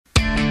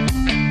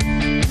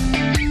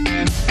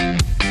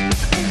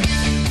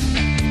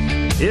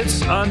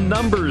It's a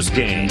numbers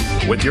game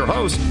with your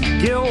host,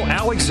 Gil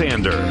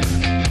Alexander.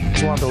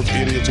 It's one of those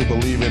idiots who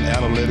believe in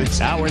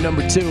analytics. Hour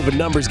number 2 of a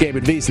numbers game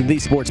at VSiN, the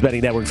Sports Betting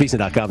Network,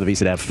 VSiN.com, the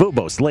VSiN app,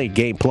 Fubo, Slate,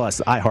 Game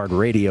Plus,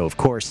 iHeartRadio, of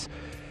course.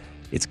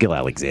 It's Gil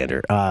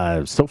Alexander.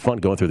 So fun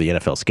going through the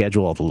NFL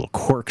schedule, all the little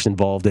quirks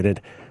involved in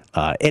it.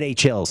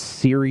 NHL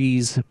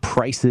series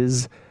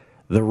prices,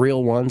 the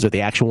real ones or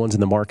the actual ones in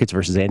the markets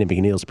versus Andy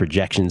McNeil's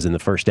projections in the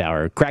first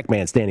hour.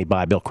 Crackman standing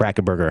by, Bill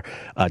Krackomberger,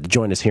 to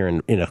join us here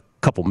in a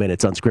couple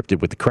minutes, unscripted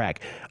with the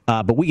Crack.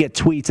 But we get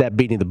tweets at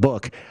Beating the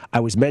Book. I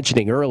was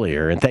mentioning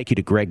earlier, and thank you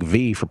to Greg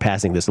V for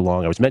passing this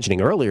along. I was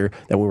mentioning earlier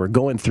that we were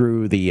going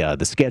through the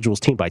schedules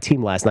team by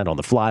team last night on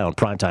the fly on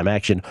Primetime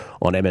Action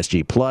on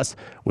MSG Plus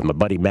with my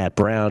buddy Matt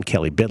Brown,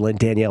 Kelly Bidlin.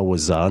 Danielle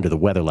was under the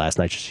weather last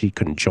night. She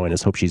couldn't join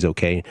us. Hope she's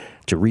okay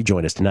to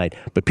rejoin us tonight.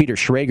 But Peter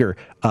Schrager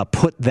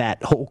put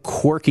that whole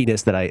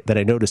quirkiness that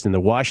I noticed in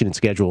the Washington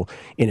schedule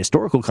in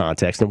historical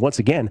context. And once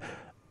again,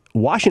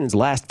 Washington's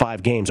last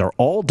 5 games are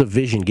all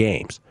division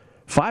games.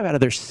 5 out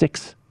of their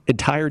 6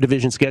 entire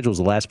division schedules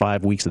the last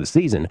 5 weeks of the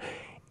season.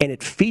 And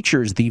it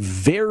features the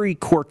very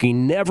quirky,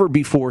 never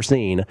before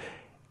seen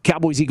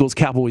Cowboys-Eagles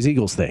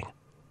thing.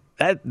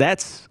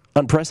 That's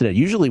unprecedented.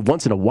 Usually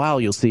once in a while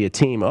you'll see a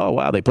team, oh,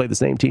 wow, they play the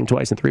same team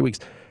twice in 3 weeks.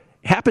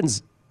 It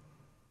happens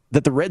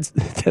that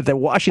that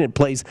Washington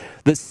plays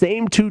the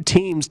same 2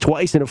 teams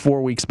twice in a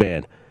 4-week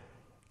span.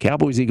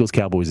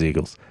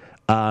 Cowboys-Eagles.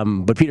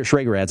 But Peter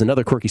Schrager adds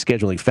another quirky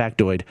scheduling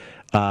factoid.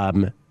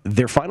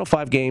 Their final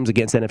 5 games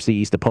against NFC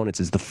East opponents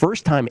is the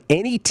first time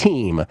any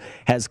team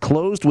has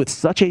closed with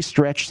such a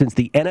stretch since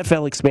the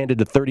NFL expanded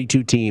to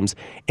 32 teams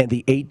and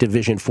the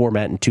 8-division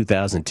format in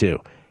 2002.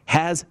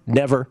 Has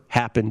never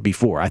happened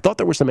before. I thought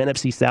there were some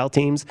NFC South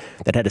teams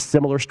that had a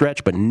similar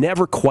stretch, but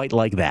never quite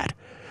like that.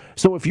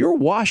 So if you're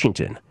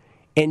Washington,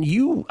 and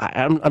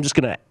I'm just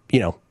going to,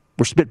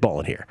 we're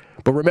spitballing here.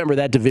 But remember,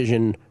 that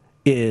division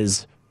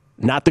is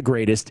not the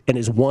greatest, and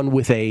is won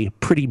with a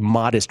pretty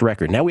modest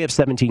record. Now we have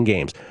 17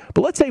 games. But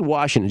let's say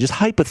Washington, just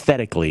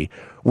hypothetically,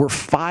 were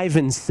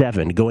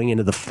 5-7 going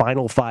into the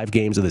final 5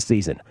 games of the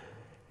season.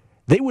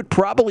 They would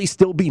probably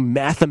still be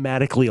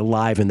mathematically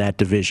alive in that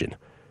division.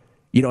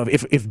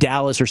 If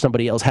Dallas or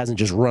somebody else hasn't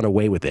just run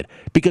away with it.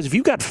 Because if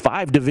you've got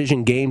 5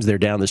 division games there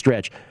down the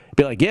stretch,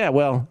 be like,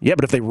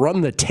 but if they run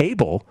the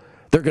table,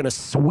 they're going to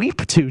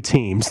sweep 2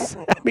 teams.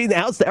 I mean,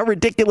 how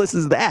ridiculous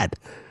is that?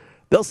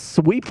 They'll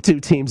sweep 2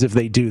 teams if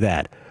they do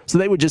that. So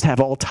they would just have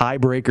all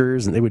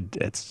tiebreakers, and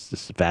it's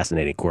just a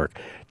fascinating quirk.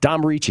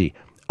 Dom Ricci.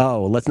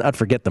 Oh, let's not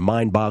forget the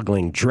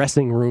mind-boggling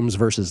dressing rooms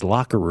versus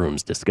locker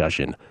rooms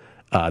discussion.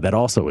 That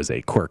also is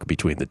a quirk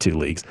between the 2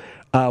 leagues.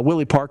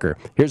 Willie Parker.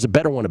 Here's a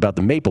better one about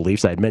the Maple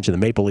Leafs. I had mentioned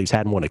the Maple Leafs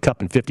hadn't won a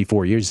cup in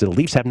 54 years. So the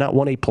Leafs have not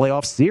won a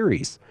playoff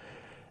series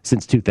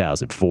since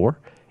 2004.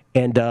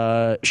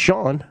 And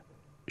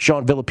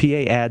Sean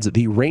Villapie adds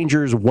the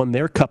Rangers won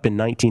their cup in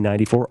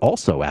 1994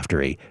 also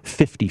after a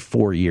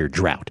 54-year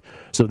drought.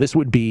 So this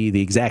would be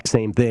the exact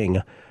same thing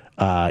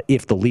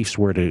if the Leafs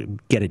were to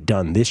get it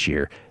done this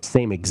year.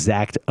 Same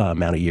exact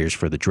amount of years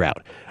for the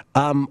drought.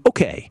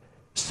 Okay,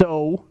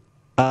 so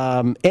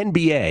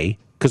NBA,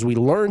 because we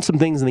learned some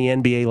things in the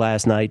NBA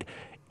last night,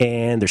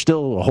 and there's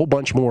still a whole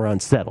bunch more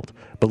unsettled.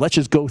 But let's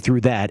just go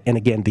through that. And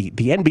again, the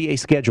NBA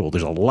schedule,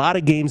 there's a lot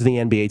of games in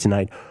the NBA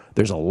tonight.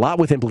 There's a lot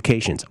with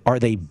implications. Are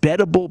they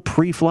bettable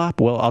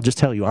pre-flop? Well, I'll just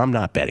tell you, I'm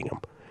not betting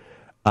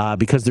them.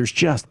 Because there's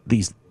just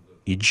these,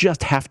 you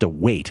just have to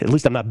wait. At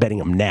least I'm not betting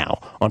them now.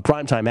 On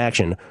Primetime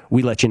Action,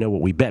 we let you know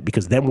what we bet,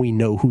 because then we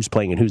know who's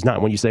playing and who's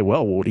not. When you say,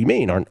 well, what do you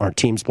mean? Aren't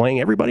teams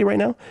playing everybody right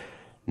now?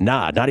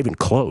 Nah, not even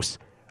close.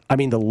 I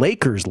mean, the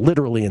Lakers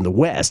literally in the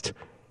West,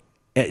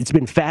 it's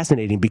been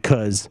fascinating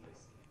because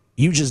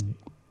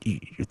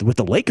with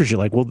the Lakers, you're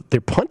like, well, they're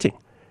punting.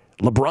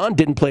 LeBron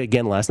didn't play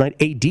again last night.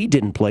 AD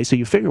didn't play, so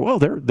you figure, well,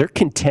 they're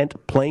content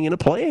playing in a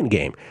play-in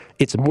game.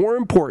 It's more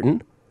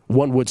important,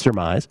 one would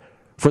surmise,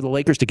 for the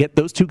Lakers to get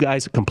those 2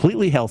 guys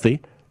completely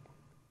healthy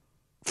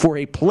for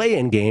a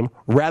play-in game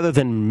rather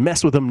than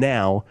mess with them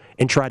now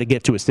and try to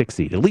get to a 6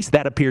 seed. At least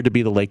that appeared to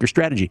be the Lakers'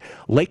 strategy.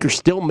 Lakers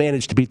still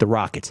managed to beat the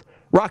Rockets.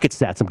 Rockets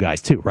sat some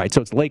guys too, right?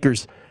 So it's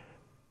Lakers,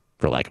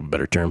 for lack of a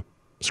better term,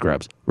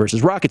 scrubs,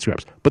 versus Rocket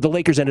scrubs. But the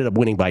Lakers ended up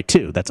winning by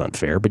 2. That's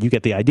unfair, but you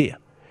get the idea.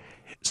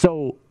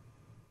 So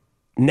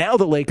now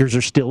the Lakers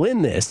are still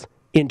in this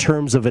in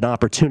terms of an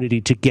opportunity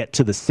to get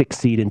to the 6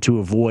 seed and to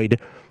avoid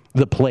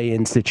the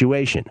play-in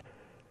situation.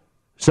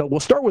 So we'll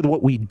start with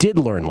what we did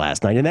learn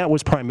last night, and that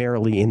was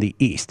primarily in the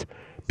East.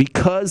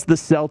 Because the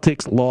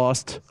Celtics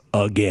lost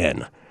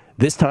again,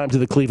 this time to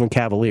the Cleveland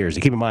Cavaliers.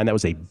 And keep in mind, that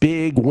was a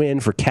big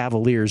win for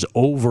Cavaliers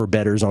over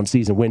bettors on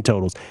season win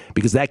totals,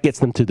 because that gets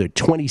them to their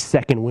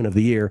 22nd win of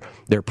the year.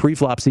 Their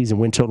pre-flop season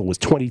win total was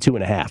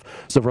 22.5.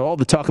 So for all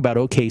the talk about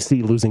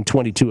OKC losing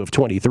 22 of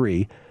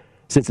 23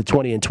 since the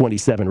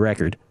 20-27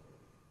 record,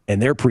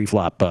 and their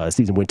pre-flop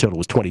season win total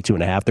was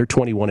 22.5, they're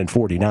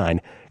 21-49.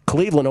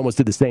 Cleveland almost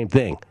did the same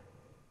thing.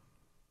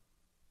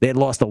 They had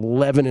lost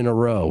 11 in a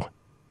row.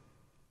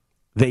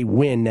 They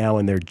win now,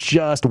 and they're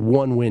just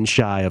 1 win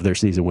shy of their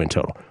season win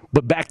total.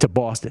 But back to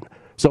Boston.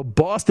 So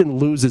Boston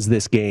loses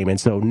this game, and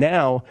so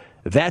now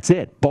that's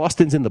it.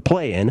 Boston's in the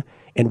play-in,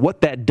 and what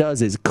that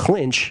does is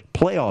clinch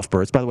playoff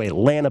berths. By the way,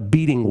 Atlanta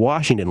beating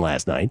Washington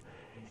last night.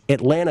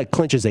 Atlanta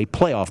clinches a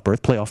playoff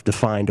berth,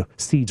 playoff-defined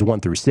seeds 1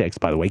 through 6.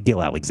 By the way,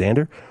 Gil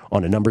Alexander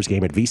on a numbers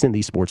game at VSiN,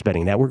 the Sports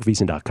Betting Network,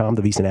 VSiN.com,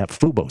 the VSiN app,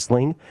 Fubo,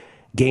 Sling,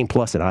 Game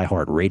Plus, and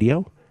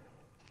iHeartRadio.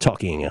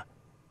 Talking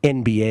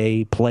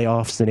NBA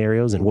playoff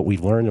scenarios and what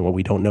we've learned and what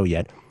we don't know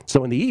yet.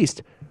 So in the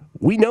East,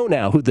 we know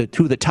now who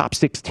the top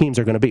 6 teams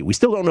are going to be. We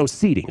still don't know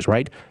seedings,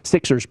 right?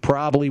 Sixers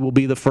probably will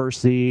be the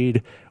first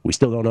seed. We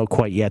still don't know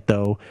quite yet,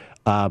 though.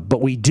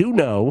 But we do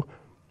know,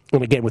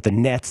 and again with the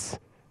Nets,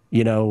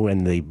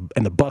 and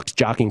the Bucks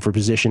jockeying for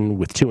position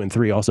with 2 and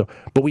 3 also.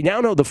 But we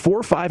now know the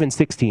 4, 5, and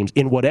 6 teams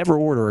in whatever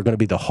order are going to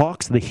be the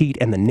Hawks, the Heat,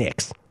 and the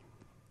Knicks.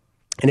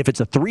 And if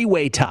it's a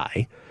 3-way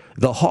tie,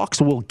 the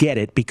Hawks will get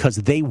it because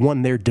they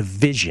won their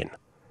division.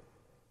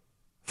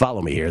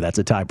 Follow me here. That's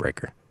a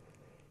tiebreaker.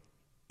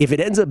 If it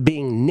ends up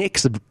being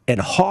Knicks and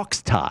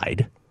Hawks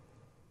tied,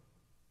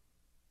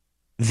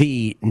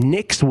 the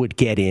Knicks would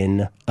get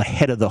in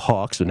ahead of the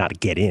Hawks. Well, not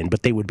get in,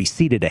 but they would be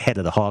seated ahead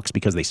of the Hawks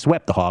because they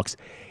swept the Hawks.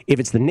 If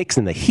it's the Knicks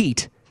and the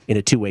Heat in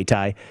a 2-way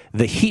tie,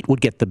 the Heat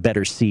would get the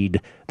better seed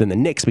than the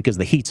Knicks because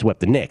the Heat swept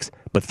the Knicks.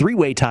 But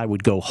 3-way tie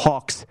would go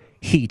Hawks,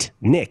 Heat,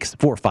 Knicks,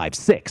 4, 5,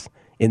 6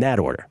 in that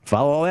order.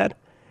 Follow all that?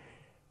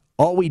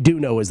 All we do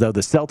know is, though,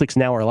 the Celtics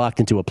now are locked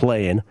into a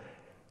play-in.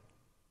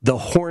 The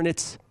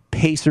Hornets,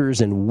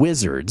 Pacers, and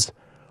Wizards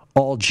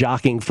all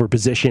jockeying for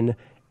position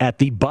at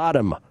the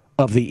bottom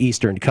of the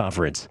Eastern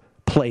Conference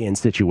play-in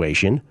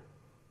situation.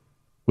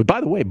 But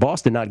by the way,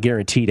 Boston not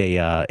guaranteed a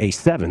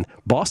 7th.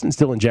 Boston's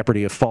still in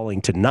jeopardy of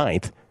falling to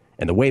 9th,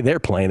 and the way they're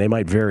playing, they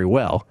might very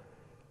well.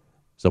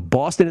 So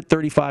Boston at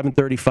 35 and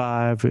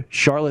 35,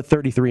 Charlotte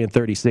 33 and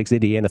 36,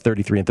 Indiana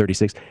 33 and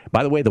 36.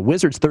 By the way, the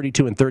Wizards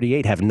 32 and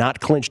 38 have not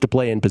clinched a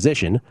play-in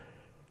position.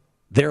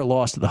 Their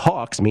loss to the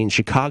Hawks means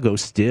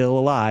Chicago's still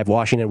alive.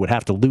 Washington would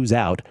have to lose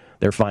out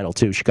their final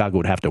 2. Chicago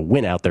would have to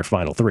win out their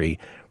final 3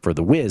 for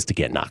the Wiz to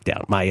get knocked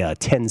out. My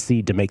 10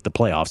 seed to make the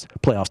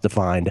playoffs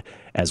defined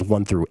as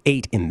 1 through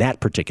 8 in that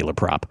particular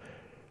prop.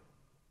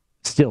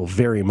 Still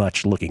very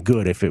much looking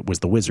good if it was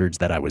the Wizards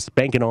that I was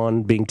banking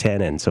on being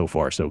 10, and so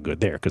far so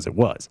good there because it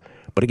was.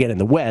 But again, in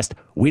the West,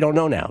 we don't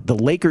know now. The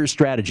Lakers'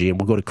 strategy, and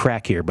we'll go to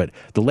crack here, but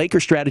the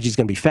Lakers' strategy is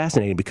going to be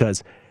fascinating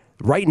because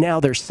right now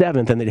they're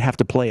 7th and they'd have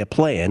to play a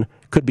play-in.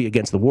 Could be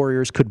against the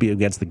Warriors, could be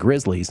against the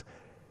Grizzlies.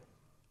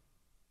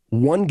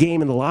 1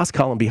 game in the loss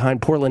column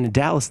behind Portland and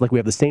Dallas. Like we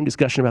have the same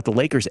discussion about the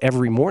Lakers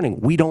every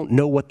morning. We don't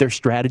know what their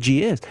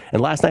strategy is.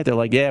 And last night they're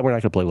like, yeah, we're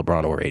not going to play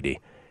LeBron or AD.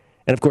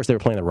 And, of course, they were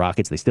playing the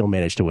Rockets. They still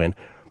managed to win.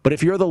 But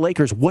if you're the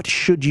Lakers, what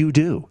should you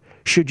do?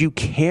 Should you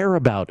care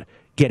about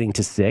getting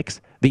to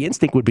 6? The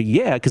instinct would be,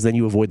 yeah, because then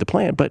you avoid the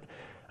plan. But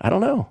I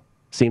don't know.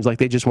 Seems like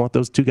they just want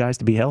those 2 guys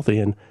to be healthy,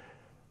 and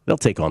they'll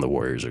take on the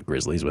Warriors or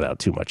Grizzlies without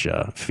too much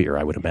fear,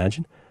 I would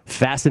imagine.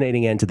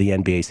 Fascinating end to the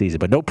NBA season.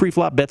 But no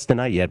pre-flop bets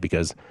tonight yet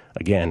because,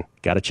 again,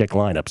 got to check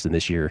lineups in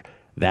this year.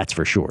 That's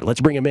for sure. Let's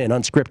bring him in,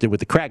 Unscripted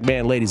with the Crack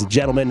Man, ladies and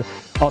gentlemen.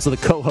 Also the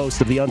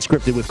co-host of the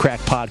Unscripted with Crack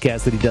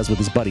podcast that he does with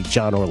his buddy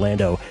John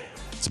Orlando.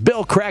 It's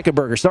Bill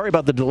Krackomberger. Sorry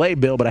about the delay,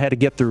 Bill, but I had to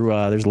get through.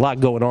 There's a lot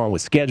going on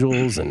with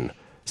schedules and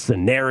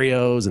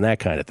scenarios and that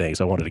kind of thing,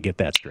 so I wanted to get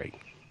that straight.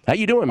 How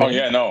you doing, man? Oh,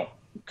 yeah, no.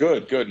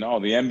 Good. No,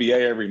 the NBA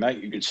every night,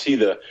 you can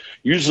see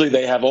usually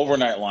they have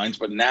overnight lines,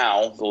 but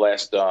now the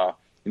last, a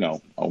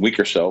week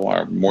or so,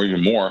 or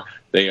even more,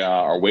 they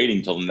are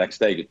waiting till the next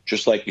day.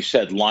 Just like you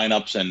said,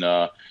 lineups and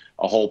a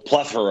whole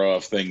plethora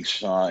of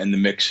things in the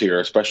mix here,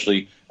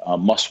 especially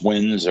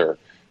must-wins or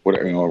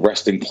whatever,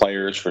 resting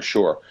players for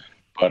sure.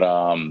 But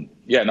I'm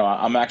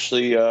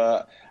actually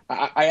I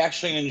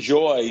actually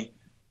enjoy,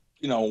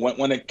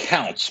 when it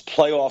counts,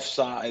 playoff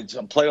sides,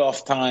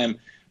 playoff time.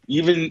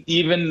 Even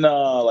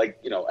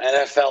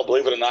NFL.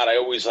 Believe it or not, I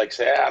always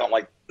say I don't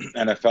like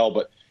NFL,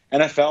 but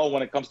NFL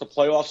when it comes to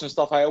playoffs and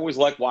stuff, I always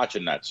like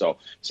watching that. So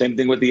same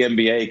thing with the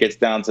NBA. It gets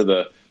down to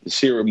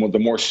the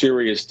more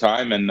serious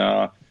time, and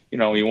you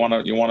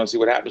want to see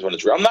what happens when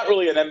it's real. I'm not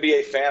really an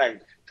NBA fan. I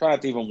try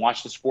not to even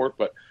watch the sport,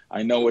 but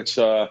I know it's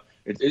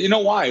you know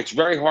why? It's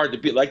very hard to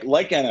beat. Like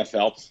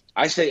NFL,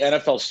 I say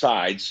NFL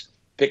sides,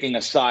 picking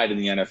a side in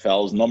the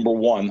NFL is number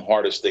 1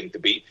 hardest thing to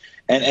beat.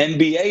 And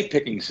NBA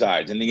picking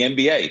sides in the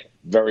NBA,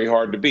 very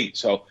hard to beat.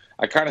 So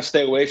I kind of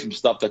stay away from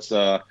stuff that's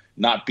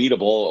not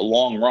beatable a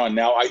long run.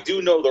 Now, I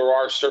do know there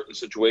are certain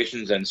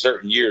situations and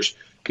certain years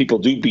people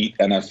do beat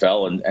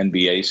NFL and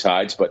NBA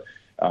sides, but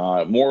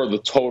more of the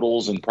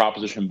totals and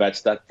proposition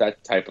bets,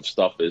 that type of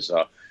stuff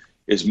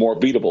is more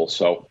beatable.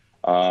 So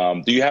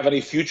do you have any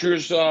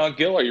futures,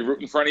 Gil? Are you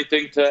rooting for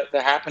anything to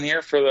happen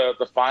here for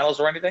the finals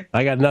or anything?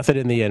 I got nothing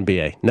in the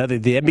NBA.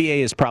 Nothing. The NBA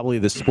is probably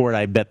the sport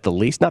I bet the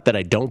least. Not that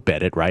I don't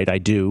bet it, right? I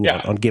do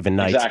on given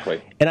nights.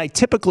 Exactly. And I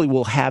typically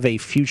will have a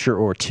future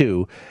or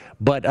two,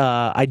 but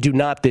I do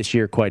not this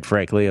year, quite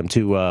frankly. I'm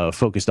too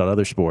focused on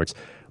other sports.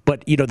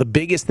 But, the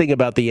biggest thing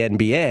about the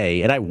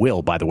NBA, and I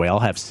will, by the way, I'll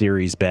have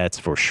series bets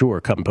for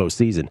sure come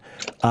postseason.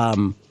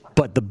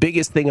 But the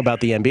biggest thing about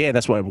the NBA, and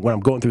that's why when I'm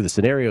going through the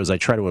scenarios I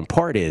try to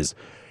impart is,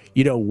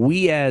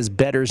 we as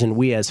bettors and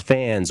we as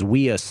fans,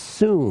 we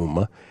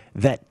assume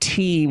that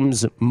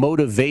teams'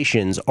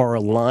 motivations are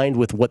aligned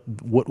with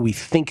what we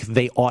think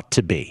they ought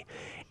to be.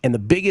 And the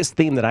biggest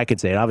theme that I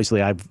could say, and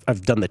obviously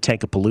I've done the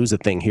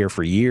Tankapalooza thing here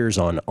for years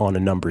on a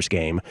numbers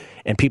game,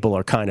 and people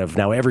are kind of,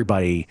 now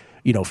everybody,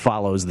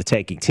 follows the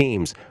tanking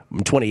teams. In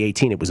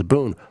 2018, it was a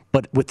boon.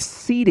 But with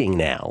seeding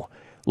now,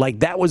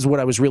 like that was what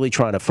I was really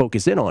trying to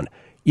focus in on.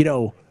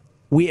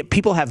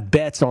 People have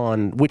bets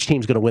on which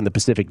team's going to win the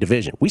Pacific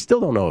Division. We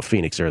still don't know if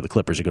Phoenix or the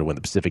Clippers are going to win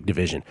the Pacific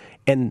Division.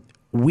 And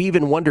we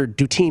even wondered,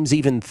 do teams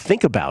even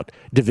think about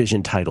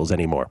division titles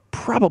anymore?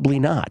 Probably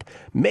not.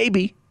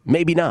 Maybe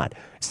not.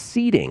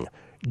 Seeding.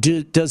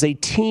 Does a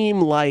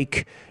team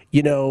like,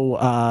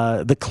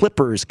 the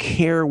Clippers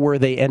care where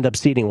they end up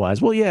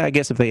seeding-wise? Well, yeah, I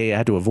guess if they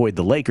had to avoid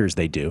the Lakers,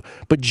 they do.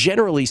 But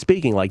generally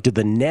speaking, like, do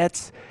the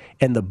Nets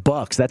and the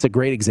Bucks, that's a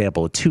great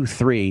example, a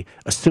 2-3,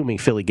 assuming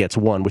Philly gets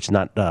one, which is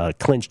not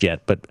clinched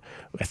yet, but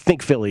I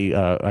think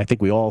I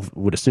think we all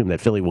would assume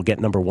that Philly will get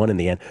number one in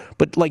the end.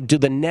 But, like, do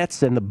the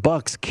Nets and the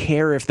Bucks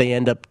care if they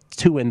end up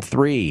 2 and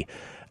 3?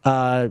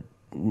 I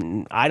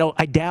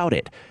doubt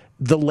it.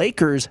 The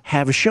Lakers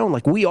have shown,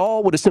 like we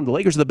all would assume, the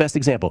Lakers are the best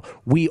example.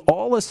 We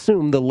all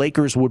assume the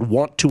Lakers would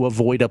want to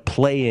avoid a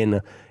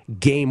play-in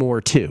game or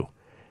two.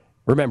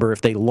 Remember,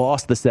 if they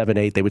lost the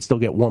 7-8, they would still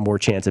get one more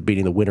chance at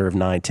beating the winner of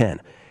 9-10.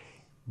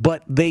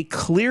 But they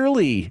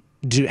clearly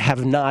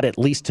have not, at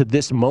least to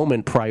this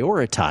moment,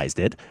 prioritized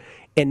it.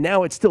 And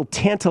now it's still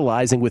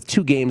tantalizing with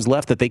 2 games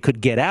left that they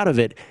could get out of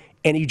it.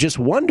 And you just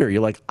wonder,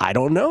 you're like, I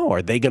don't know.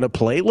 Are they going to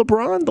play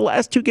LeBron the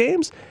last 2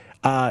 games?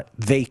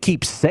 They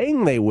keep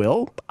saying they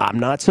will. I'm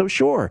not so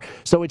sure.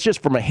 So it's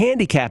just from a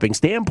handicapping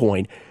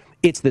standpoint,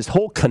 it's this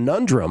whole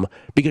conundrum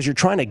because you're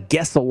trying to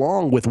guess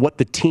along with what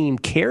the team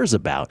cares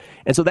about.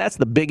 And so that's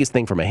the biggest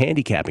thing from a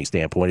handicapping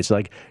standpoint. It's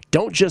like,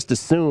 don't just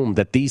assume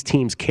that these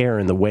teams care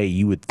in the way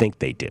you would think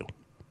they do.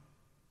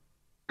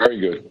 Very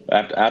good.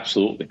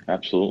 Absolutely.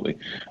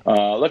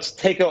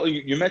 Let's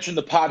you mentioned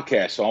the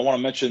podcast, so I want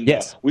to mention,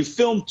 yes. We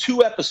filmed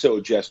 2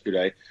 episodes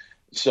yesterday.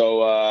 So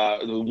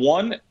the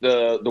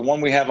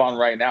one we have on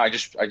right now, I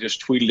just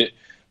tweeted it,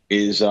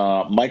 is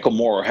Michael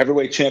Moorer,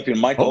 heavyweight champion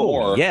Michael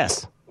Moorer.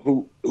 Yes.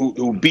 Who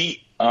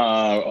beat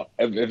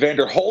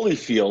Evander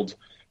Holyfield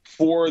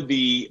for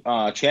the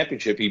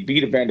championship. He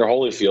beat Evander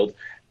Holyfield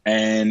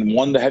and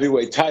won the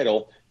heavyweight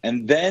title,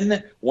 and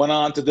then went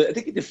on to I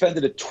think he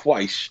defended it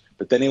twice,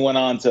 but then he went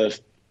on to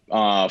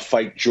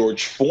fight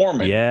George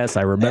Foreman. Yes,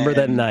 I remember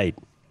that night.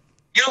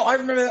 I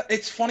remember that.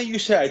 It's funny you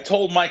say. I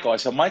told Michael, I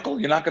said, Michael,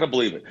 you're not going to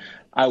believe it.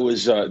 I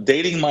was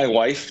dating my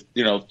wife,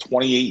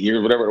 28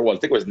 years, whatever it was. I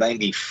think it was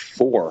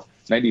 94.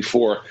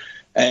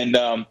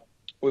 And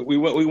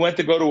we went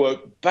to go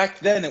to back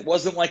then it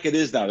wasn't like it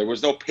is now. There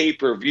was no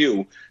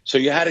pay-per-view. So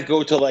you had to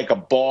go to like a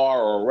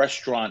bar or a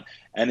restaurant,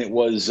 and it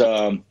was,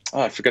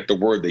 I forget the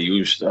word they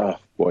used. Oh,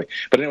 boy.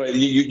 But anyway,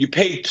 you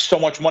paid so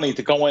much money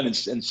to go in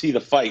and see the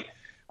fight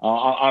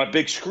on a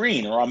big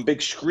screen or on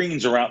big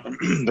screens around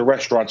the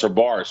restaurants or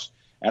bars.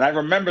 And I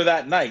remember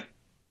that night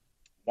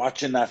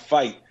watching that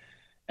fight.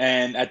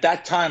 And at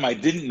that time, I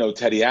didn't know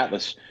Teddy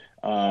Atlas,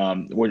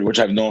 which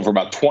I've known for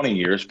about 20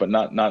 years, but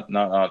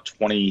not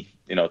 20,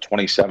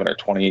 27 or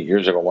 28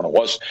 years ago when it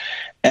was.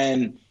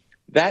 And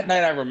that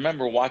night, I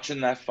remember watching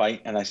that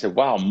fight, and I said,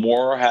 "Wow,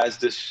 Moorer has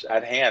this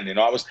at hand."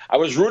 I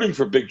was rooting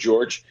for Big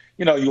George.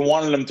 You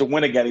wanted him to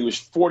win again. He was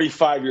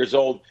 45 years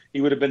old. He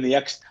would have been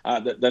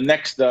the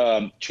next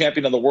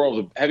champion of the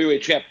world, the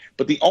heavyweight champ.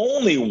 But the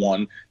only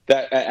one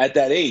that at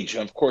that age,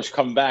 of course,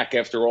 come back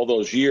after all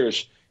those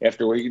years.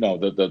 After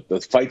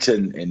the fights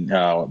in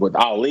with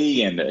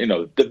Ali and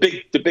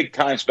the big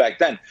times back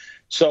then.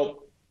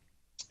 So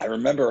I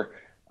remember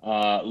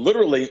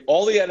literally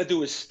all he had to do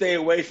was stay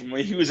away from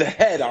him. He was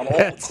ahead on all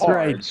That's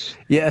cards.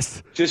 Right.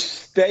 Yes.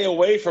 Just stay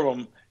away from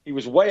him. He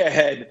was way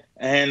ahead,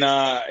 and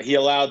he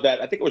allowed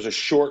that. I think it was a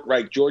short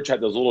right. George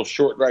had those little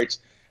short rights,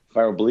 if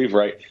I believe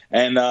right.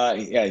 And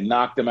he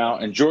knocked him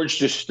out. And George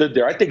just stood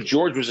there. I think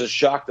George was as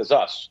shocked as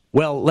us.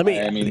 Well,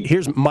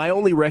 here's my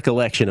only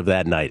recollection of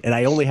that night, and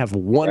I only have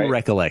one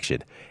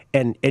recollection.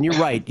 And you're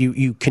right,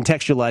 you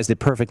contextualized it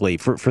perfectly.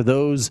 For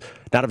those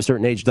not of a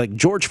certain age, like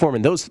George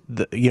Foreman,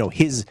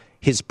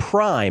 his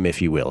prime,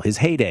 if you will, his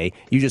heyday,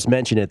 you just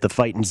mentioned it, the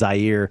fight in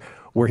Zaire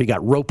where he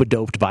got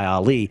rope-a-doped by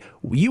Ali.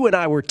 You and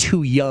I were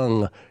too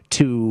young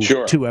to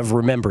have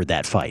remembered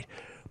that fight.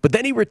 But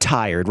then he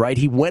retired, right?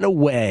 He went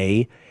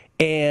away.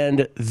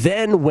 And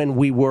then when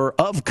we were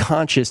of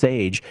conscious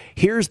age,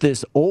 here's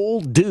this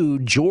old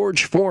dude,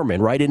 George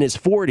Foreman, right in his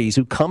 40s,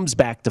 who comes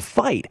back to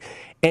fight.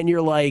 And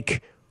you're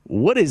like,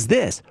 what is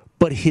this?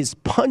 But his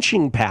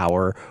punching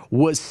power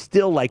was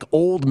still like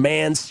old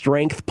man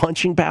strength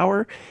punching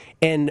power.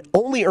 And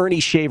only Ernie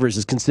Shavers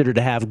is considered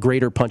to have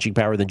greater punching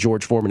power than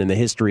George Foreman in the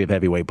history of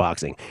heavyweight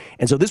boxing.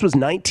 And so this was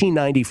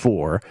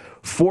 1994.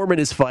 Foreman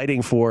is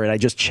fighting for, and I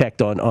just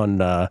checked on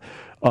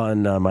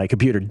my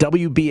computer.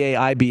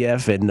 WBA,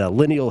 IBF, and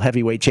lineal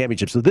heavyweight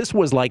championship. So this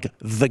was like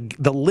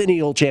the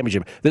lineal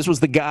championship. This was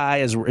the guy,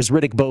 as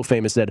Riddick Bowe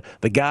famous said,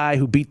 the guy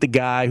who beat the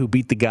guy who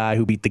beat the guy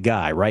who beat the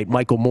guy, right?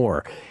 Michael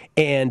Moore.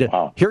 And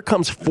Here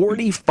comes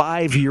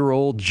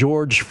 45-year-old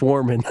George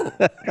Foreman.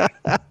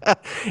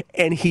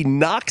 And he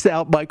knocks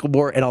out Michael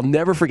Moore. And I'll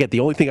never forget, the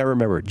only thing I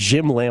remember,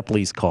 Jim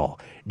Lampley's call.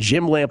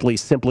 Jim Lampley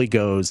simply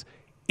goes,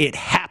 "It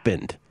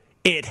happened.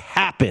 It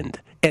happened."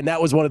 And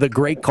that was one of the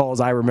great calls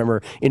I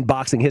remember in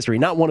boxing history.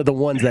 Not one of the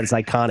ones that is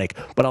iconic,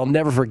 but I'll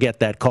never forget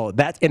that call.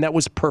 That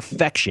was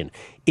perfection.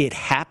 It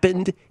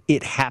happened.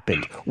 It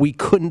happened. We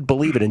couldn't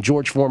believe it. And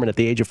George Foreman, at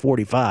the age of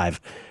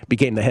 45,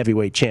 became the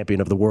heavyweight champion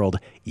of the world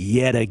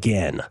yet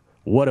again.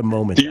 What a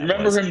moment! Do you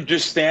remember him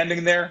just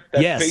standing there?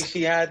 That face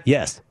he had.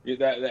 Yes.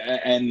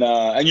 And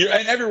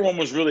everyone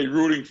was really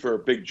rooting for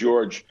Big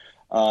George.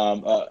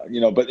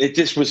 But it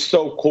just was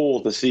so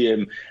cool to see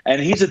him. And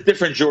he's a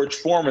different George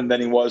Foreman than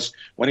he was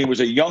when he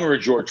was a younger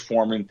George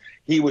Foreman.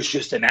 He was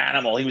just an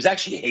animal. He was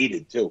actually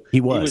hated, too.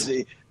 He was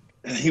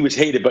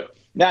hated. But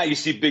now you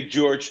see Big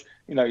George,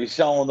 you're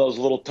selling those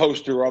little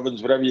toaster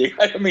ovens, whatever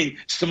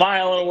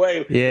smiling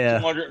away. Yeah.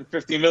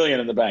 $250 million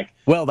in the bank.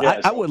 Well,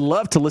 I would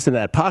love to listen to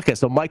that podcast.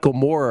 So Michael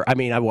Moore,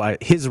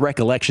 his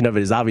recollection of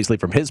it is obviously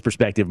from his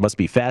perspective must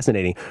be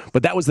fascinating.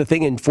 But that was the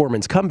thing in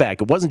Foreman's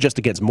comeback. It wasn't just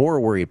against Moore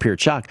where he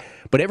appeared shocked,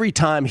 but every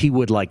time he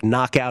would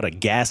knock out a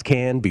gas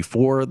can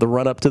before the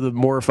run up to the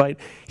Moore fight,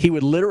 he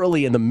would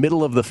literally in the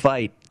middle of the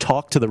fight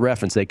talk to the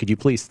ref and say, "Could you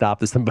please stop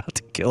this? I'm about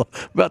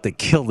to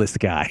kill this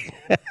guy."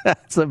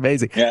 It's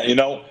amazing.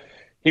 Yeah,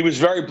 he was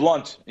very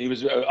blunt.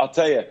 I'll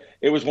tell you,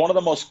 it was one of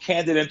the most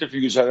candid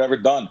interviews I've ever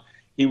done.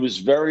 He was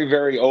very,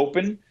 very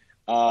open.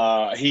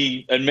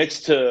 He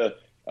admits to,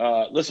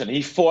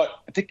 he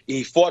fought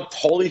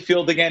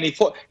Holyfield again.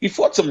 He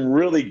fought some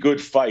really good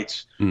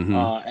fights. Mm-hmm.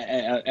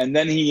 And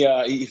then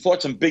he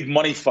fought some big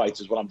money fights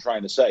is what I'm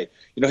trying to say.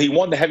 He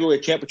won the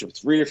heavyweight championship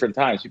 3 different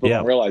times. People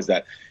don't realize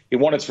that. He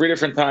won it 3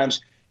 different times,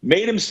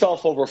 made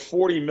himself over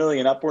 $40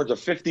 million, upwards of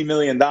 $50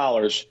 million,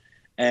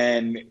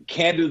 and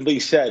candidly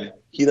said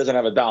he doesn't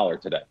have a dollar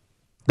today.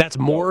 That's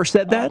Moore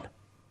said that?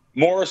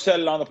 Moore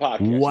said it on the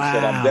podcast. Wow. He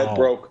said,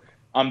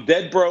 I'm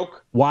dead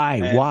broke. Why?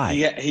 And Why?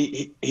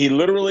 He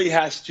literally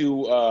has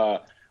to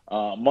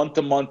month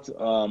to month.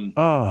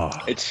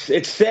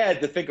 It's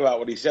sad to think about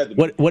what he said.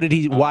 What did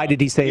he? Why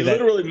did he say that? He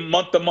literally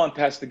month to month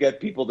has to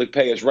get people to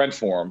pay his rent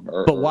for him.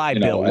 But why,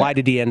 Bill? Why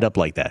did he end up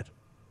like that?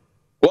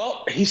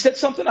 Well, he said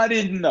something I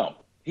didn't know.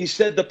 He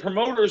said the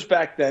promoters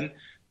back then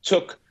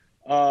took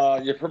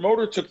your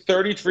promoter took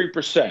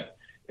 33%.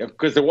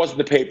 Because there wasn't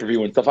the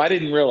pay-per-view and stuff. I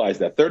didn't realize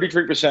that.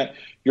 33%.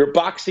 Your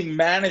boxing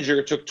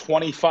manager took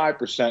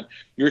 25%.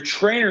 Your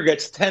trainer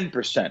gets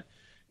 10%.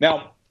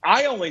 Now,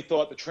 I only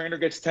thought the trainer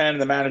gets 10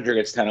 and the manager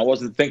gets 10. I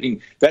wasn't thinking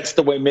that's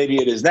the way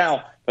maybe it is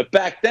now. But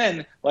back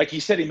then, like he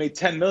said, he made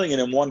 $10 million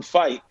in one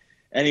fight,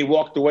 and he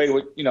walked away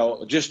with,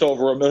 just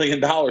over $1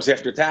 million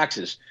after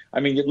taxes.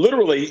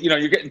 Literally,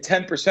 you're getting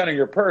 10% of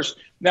your purse.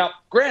 Now,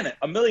 granted,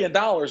 $1 million in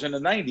the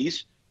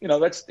 90s,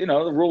 that's the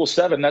rule of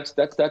 7. That's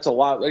a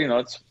lot.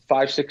 It's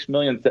 5, 6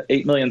 million,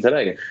 8 million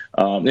today.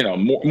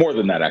 More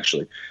than that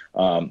actually.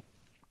 But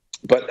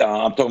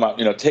I'm talking about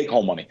take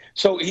home money.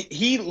 So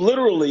he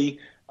literally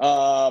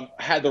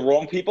had the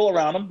wrong people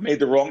around him, made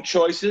the wrong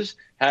choices,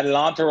 had an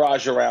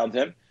entourage around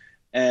him,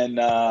 and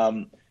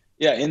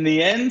in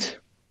the end.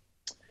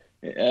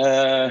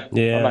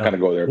 I'm not going to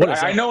go there.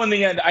 But I know in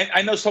the end,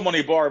 I know someone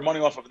he borrowed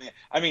money off of.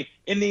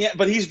 In the end,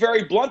 but he's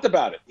very blunt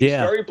about it. He's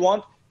very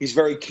blunt. He's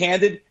very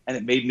candid, and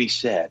it made me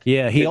sad.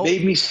 Yeah, it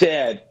made me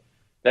sad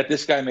that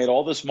this guy made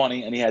all this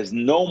money, and he has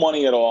no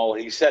money at all.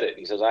 He said it.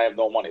 He says, "I have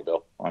no money,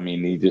 Bill."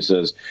 He just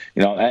says,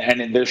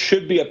 and there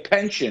should be a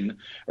pension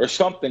or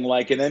something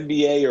like an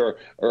NBA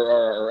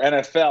or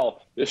NFL.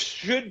 There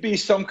should be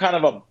some kind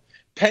of a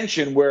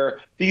pension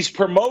where these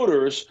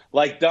promoters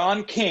like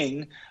Don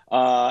King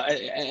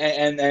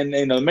and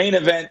the main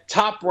event,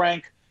 Top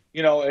Rank,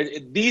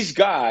 these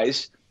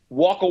guys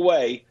walk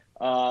away.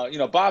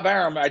 Bob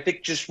Arum, I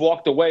think, just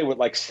walked away with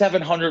like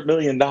 $700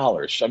 million.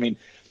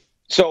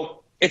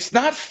 So it's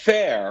not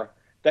fair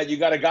that you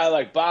got a guy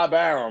like Bob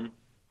Arum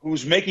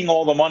who's making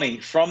all the money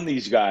from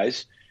these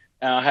guys,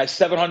 has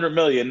 $700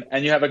 million,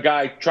 and you have a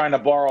guy trying to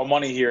borrow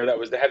money here that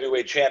was the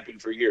heavyweight champion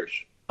for years.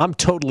 I'm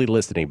totally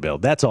listening, Bill.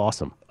 That's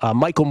awesome.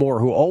 Michael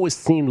Moore, who always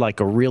seemed like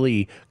a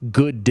really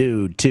good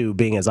dude, too,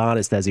 being as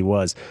honest as he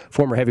was,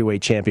 former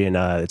heavyweight champion.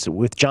 It's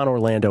with John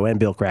Orlando and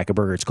Bill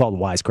Krackomberger. It's called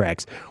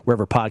Wisecracks,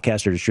 wherever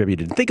podcasts are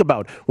distributed. And think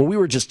about when we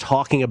were just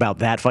talking about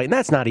that fight, and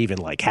that's not even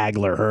like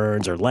Hagler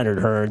Hearns or Leonard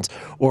Hearns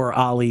or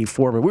Ali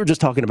Foreman. We were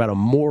just talking about a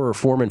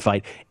Moore-Foreman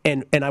fight,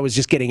 and I was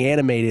just getting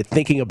animated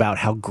thinking about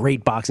how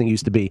great boxing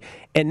used to be.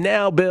 And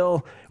now,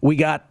 Bill, we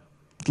got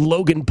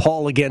Logan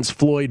Paul against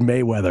Floyd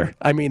Mayweather.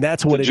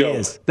 That's what it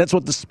is. That's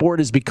what the sport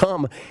has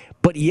become.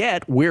 But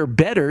yet, we're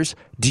bettors.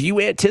 Do you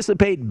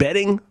anticipate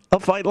betting a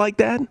fight like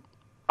that?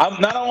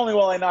 Not only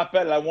will I not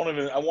bet it, I won't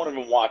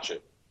even watch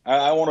it.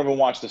 I won't even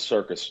watch the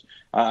circus.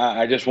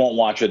 I just won't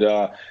watch it.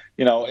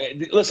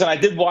 Listen, I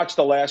did watch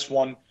the last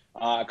one.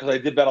 because I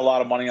did bet a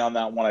lot of money on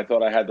that one. I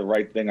thought I had the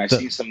right thing.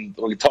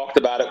 We talked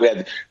about it. We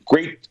had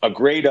a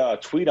great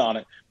tweet on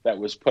it that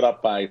was put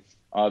up by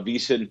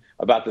VSiN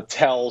about the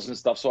tells and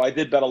stuff. So I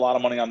did bet a lot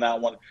of money on that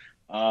one.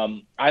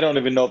 I don't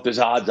even know if there's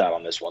odds out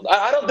on this one.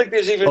 I don't think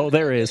there's even. Oh,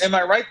 there is. Am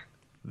I right?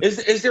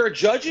 Is there a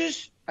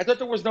judges? I thought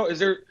there was no. Is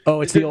there?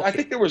 Oh, it's the old. I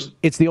think there was.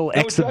 It's the old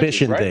no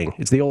exhibition judges, right? thing.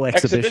 It's the old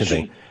exhibition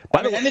thing.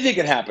 I mean, anything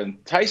can happen.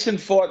 Tyson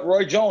fought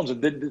Roy Jones,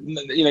 and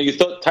you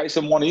thought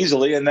Tyson won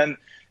easily, and then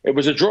it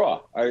was a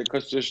draw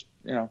because just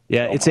Yeah,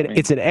 it's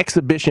an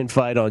exhibition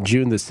fight on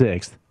June the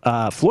 6th.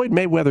 Floyd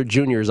Mayweather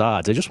Jr.'s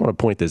odds. I just want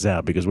to point this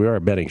out because we are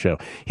a betting show.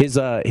 His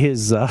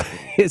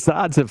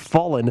odds have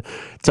fallen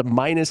to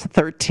minus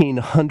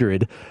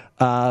 1,300.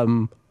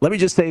 Let me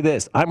just say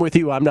this. I'm with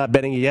you. I'm not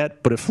betting it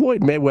yet. But if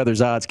Floyd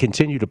Mayweather's odds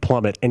continue to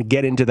plummet and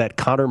get into that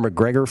Conor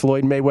McGregor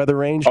Floyd Mayweather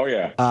range,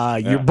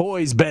 your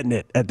boy's betting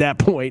it at that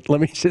point.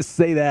 Let me just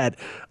say that.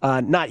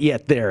 Not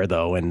yet there,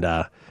 though. And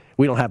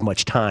we don't have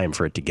much time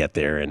for it to get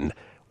there. And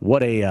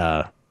what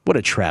a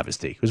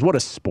travesty. Because what a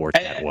sport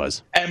that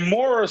was. And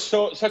Moore is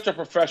such a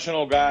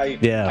professional guy.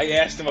 Yeah. I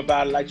asked him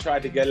about it. I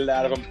tried to get it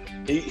out of him.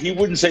 He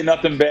wouldn't say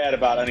nothing bad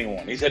about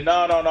anyone. He said,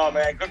 no,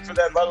 man. Good for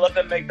them. Let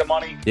them make the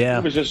money. Yeah.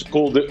 He was just a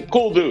cool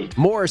dude.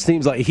 Moore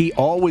seems like he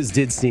always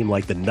did seem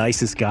like the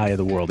nicest guy in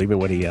the world, even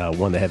when he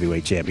won the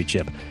heavyweight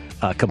championship.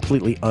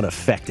 Completely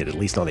unaffected, at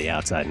least on the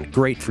outside. And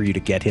great for you to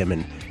get him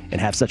and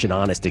have such an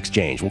honest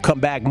exchange. We'll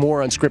come back more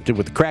unscripted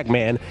with the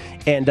Crackman,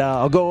 and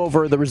I'll go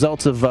over the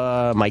results of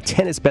my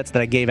tennis bets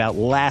that I gave out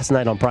last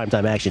night on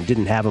Primetime Action.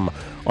 Didn't have them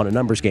on a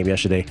numbers game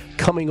yesterday.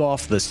 Coming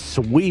off the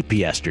sweep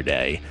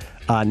yesterday.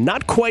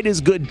 Not quite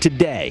as good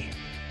today.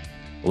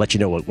 I'll let you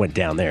know what went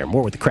down there.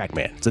 More with the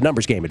Crackman. It's a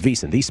numbers game at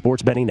VSiN, the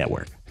Sports Betting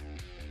Network.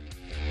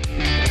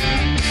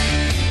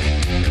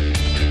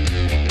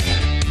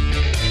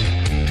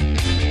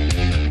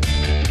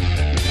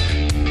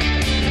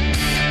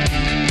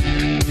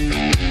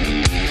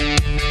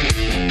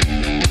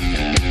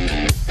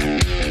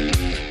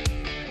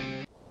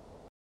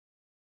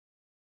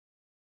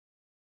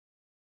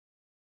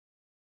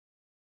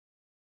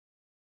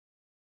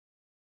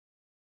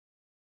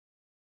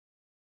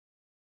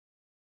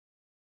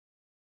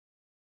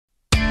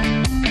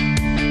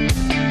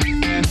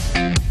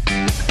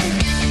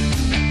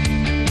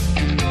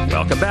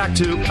 Welcome back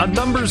to A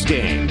Numbers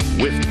Game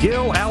with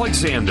Gil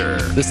Alexander.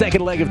 The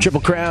second leg of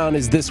Triple Crown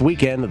is this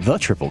weekend, the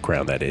Triple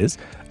Crown, that is.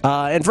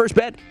 And First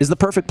Bet is the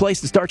perfect place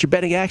to start your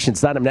betting action.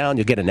 Sign up now and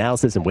you'll get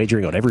analysis and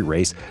wagering on every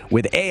race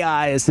with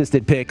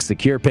AI-assisted picks,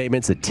 secure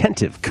payments,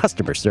 attentive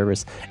customer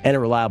service, and a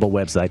reliable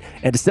website.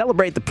 And to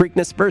celebrate the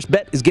Preakness, First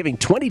Bet is giving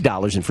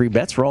 $20 in free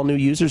bets for all new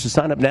users who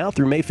sign up now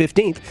through May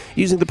 15th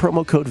using the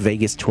promo code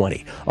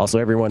Vegas20. Also,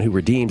 everyone who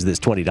redeems this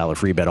 $20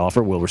 free bet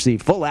offer will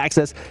receive full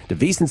access to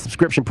VSiN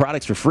subscription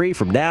products for free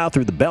from now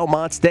through the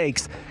Belmont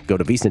Stakes. Go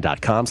to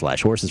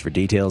VSiN.com/horses for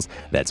details.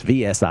 That's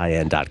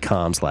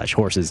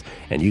VSIN.com/horses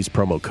and use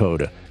promo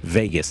code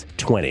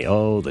Vegas20.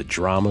 Oh, the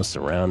drama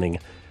surrounding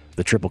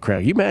the Triple Crown.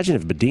 Can you imagine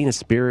if Medina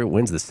Spirit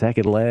wins the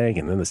second leg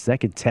and then the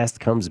second test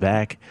comes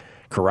back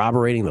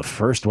corroborating the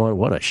first one?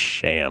 What a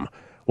sham.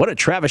 What a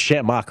Travis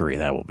Sham mockery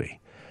that will be.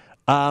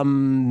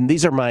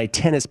 These are my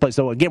tennis plays.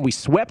 So, again, we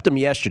swept them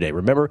yesterday.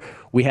 Remember,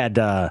 we had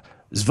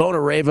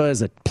Zvonareva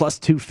as a plus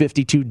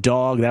 252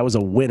 dog. That was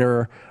a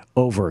winner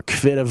over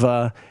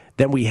Kvitova.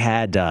 Then we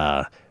had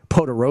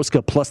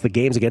Podoroska plus the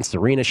games against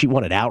Serena. She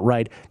won it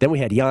outright. Then we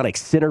had Jannik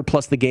Sinner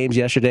plus the games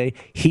yesterday.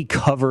 He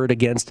covered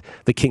against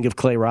the king of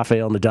clay,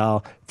 Rafael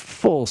Nadal.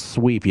 Full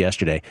sweep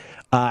yesterday.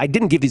 I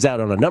didn't give these out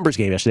on a numbers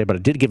game yesterday, but I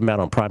did give them out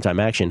on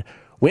Primetime Action.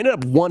 We ended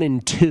up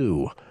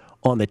 1-2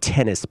 on the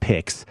tennis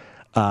picks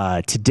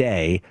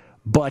today.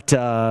 But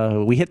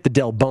we hit the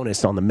Dell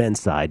bonus on the men's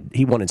side.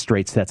 He won in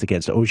straight sets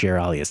against Auger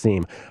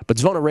Aliassime. But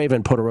Zvonareva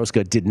and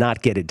Podoroska did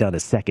not get it done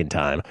a second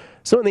time.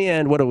 So in the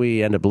end, what do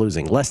we end up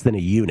losing? Less than a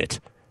unit.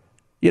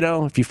 You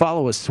know, if you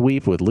follow a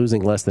sweep with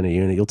losing less than a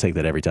unit, you'll take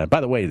that every time.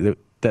 By the way,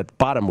 that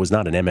bottom was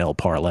not an ML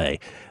parlay.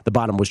 The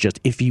bottom was just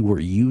if you were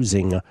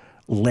using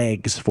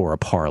legs for a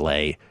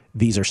parlay,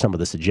 these are some of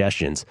the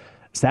suggestions.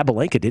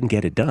 Sabalenka didn't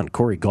get it done.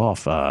 Corey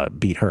Goff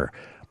beat her.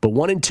 But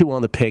 1-2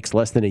 on the picks,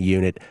 less than a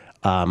unit.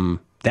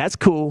 That's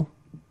cool.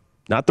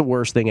 Not the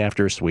worst thing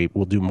after a sweep.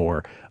 We'll do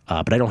more.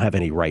 But I don't have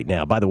any right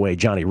now. By the way,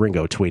 Johnny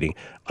Ringo tweeting,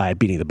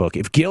 beating the book.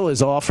 If Gil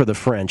is off for the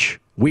French,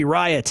 we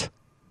riot.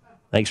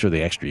 Thanks for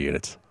the extra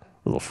units.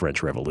 A little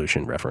French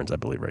Revolution reference, I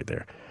believe, right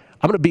there.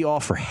 I'm going to be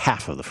off for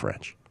half of the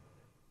French.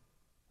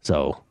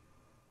 So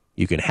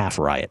you can half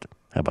riot.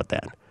 How about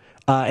that?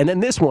 And then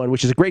this one,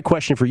 which is a great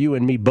question for you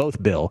and me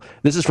both, Bill.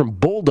 This is from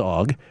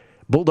Bulldog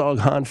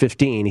Han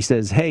 15. He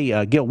says,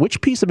 hey, Gil,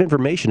 which piece of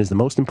information is the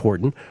most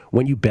important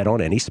when you bet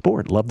on any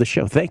sport? Love the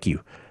show. Thank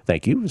you.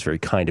 Thank you. It was very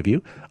kind of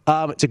you.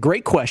 It's a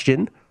great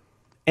question.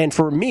 And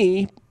for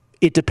me,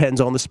 it depends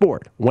on the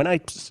sport. When I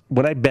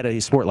bet a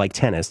sport like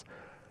tennis,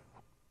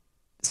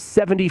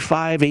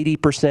 75,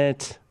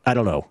 80%, I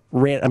don't know.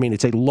 I mean,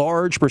 it's a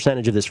large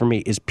percentage of this for me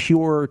is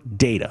pure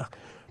data,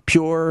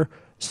 pure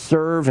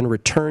serve and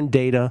return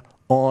data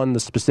on the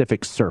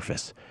specific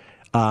surface.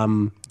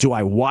 Do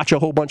I watch a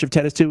whole bunch of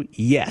tennis too?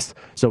 Yes.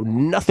 So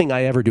nothing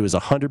I ever do is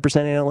 100%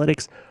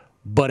 analytics,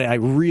 but I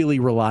really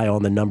rely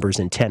on the numbers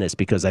in tennis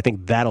because I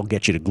think that'll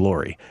get you to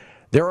glory.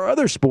 There are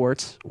other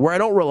sports where I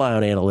don't rely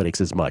on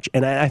analytics as much,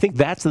 and I think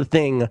that's the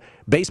thing.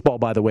 Baseball,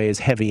 by the way, is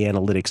heavy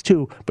analytics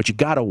too, but you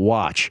got to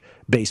watch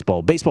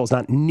baseball. Baseball is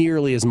not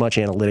nearly as much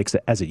analytics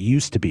as it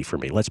used to be for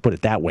me. Let's put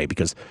it that way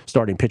because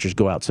starting pitchers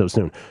go out so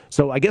soon.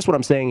 So I guess what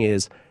I'm saying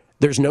is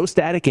there's no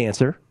static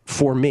answer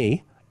for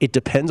me. It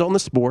depends on the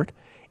sport,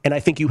 and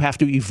I think you have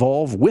to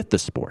evolve with the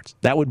sports.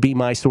 That would be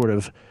my sort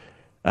of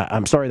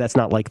I'm sorry that's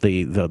not like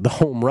the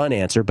home run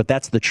answer, but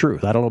that's the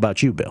truth. I don't know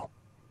about you, Bill.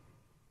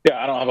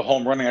 Yeah, I don't have a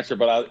home run answer,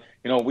 but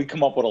we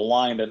come up with a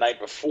line the night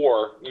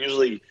before,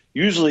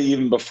 usually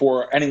even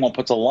before anyone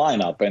puts a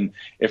line up. And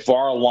if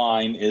our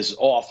line is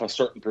off a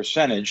certain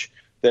percentage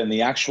than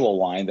the actual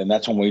line, then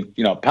that's when we,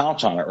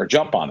 pounce on it or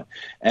jump on it.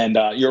 And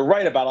you're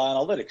right about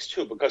analytics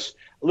too, because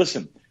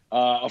listen,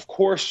 of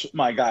course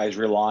my guys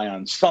rely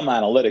on some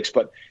analytics,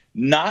 but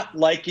not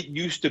like it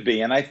used to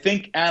be. And I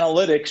think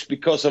analytics,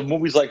 because of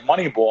movies like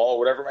Moneyball or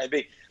whatever it might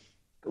be,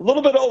 a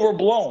little bit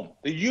overblown.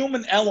 The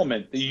human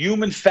element, the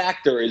human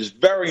factor is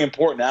very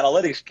important.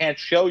 Analytics can't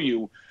show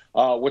you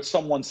what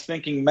someone's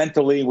thinking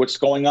mentally, what's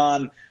going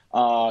on,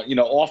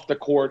 off the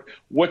court,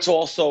 what's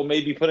also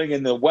maybe putting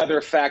in the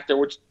weather factor,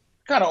 which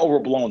kind of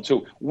overblown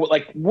too.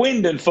 Like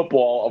wind in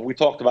football, we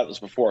talked about this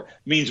before,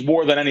 means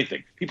more than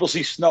anything. People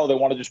see snow, they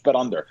want to just bet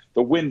under.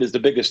 The wind is the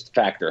biggest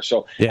factor.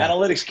 So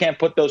analytics can't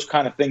put those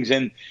kind of things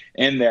in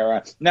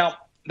there. Now,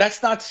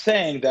 that's not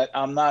saying that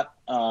I'm not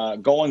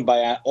going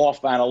by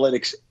off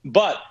analytics,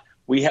 but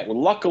we have,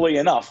 luckily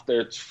enough,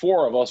 there's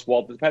four of us.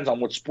 Well, it depends on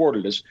what sport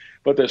it is,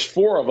 but there's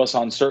four of us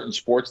on certain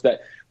sports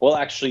that will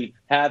actually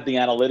have the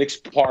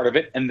analytics part of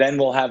it, and then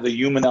we'll have the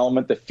human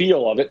element, the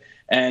feel of it,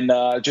 and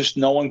just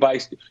knowing by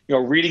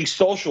reading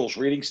socials,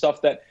 reading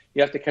stuff that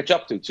you have to catch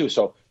up to too.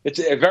 So it's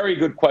a very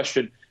good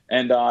question.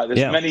 And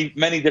there's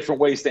many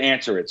different ways to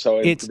answer it. So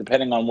it's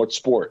depending on what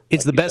sport.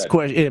 It's the best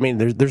question. I mean,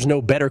 there's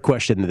no better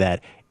question than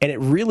that. And it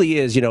really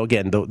is,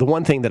 again, the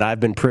one thing that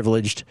I've been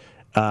privileged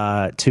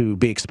to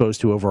be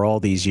exposed to over all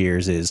these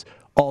years is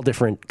all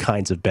different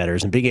kinds of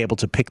bettors and being able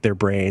to pick their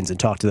brains and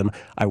talk to them.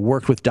 I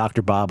worked with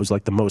Dr. Bob, who's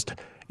like the most,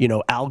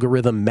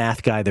 algorithm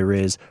math guy there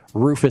is.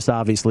 Rufus,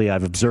 obviously,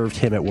 I've observed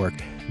him at work.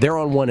 They're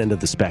on one end of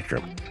the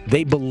spectrum.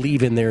 They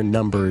believe in their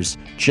numbers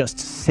just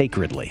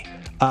sacredly.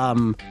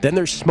 Then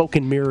there's smoke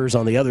and mirrors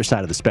on the other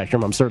side of the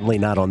spectrum. I'm certainly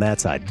not on that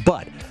side.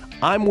 But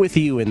I'm with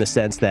you in the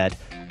sense that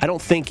I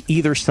don't think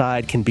either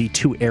side can be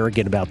too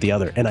arrogant about the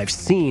other. And I've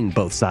seen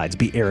both sides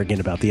be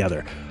arrogant about the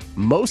other.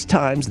 Most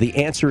times the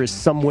answer is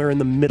somewhere in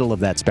the middle of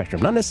that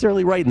spectrum. Not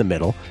necessarily right in the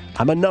middle.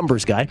 I'm a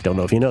numbers guy. Don't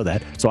know if you know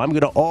that. So I'm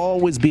going to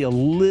always be a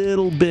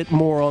little bit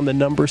more on the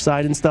number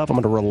side and stuff. I'm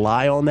going to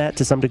rely on that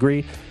to some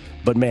degree.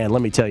 But man,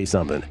 let me tell you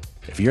something.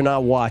 If you're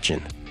not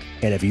watching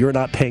and if you're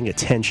not paying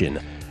attention,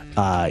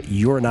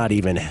 you're not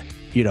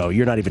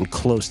even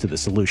close to the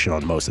solution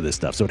on most of this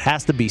stuff. So it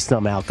has to be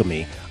some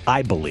alchemy,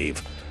 I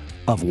believe,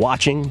 of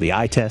watching the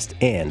eye test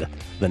and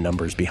the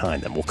numbers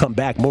behind them. We'll come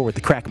back more with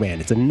the Crackman.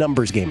 It's a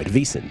numbers game at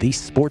VSiN, the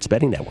Sports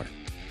Betting Network.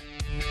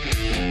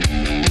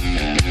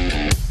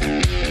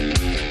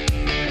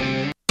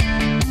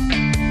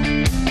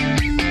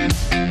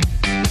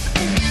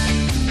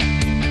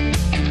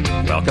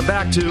 Welcome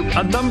back to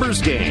A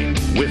Numbers Game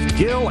with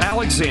Gil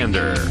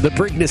Alexander. The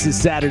Preakness is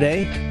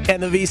Saturday,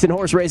 and the VSiN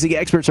horse racing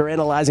experts are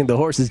analyzing the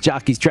horses,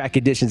 jockeys, track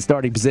conditions,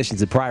 starting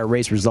positions, and prior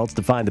race results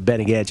to find the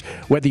betting edge.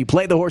 Whether you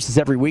play the horses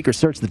every week or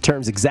search the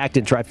terms exact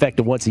and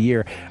trifecta once a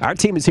year, our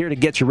team is here to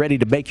get you ready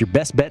to make your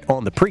best bet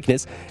on the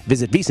Preakness.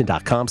 Visit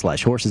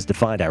VSiN.com/horses to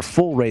find our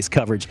full race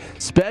coverage,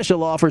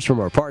 special offers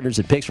from our partners,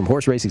 and picks from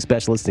horse racing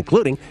specialists,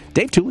 including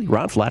Dave Tooley,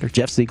 Ron Flatter,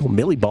 Jeff Siegel,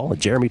 Millie Ball,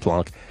 and Jeremy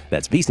Plonk.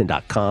 That's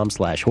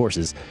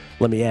VSiN.com/horses.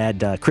 Let me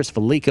add Chris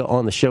Felica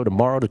on the show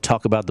tomorrow to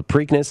talk about the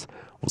Preakness.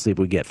 We'll see if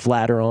we get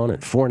Flatter on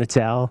and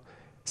Fornatal.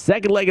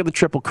 Second leg of the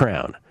Triple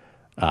Crown.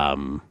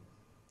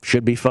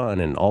 Should be fun,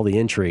 and all the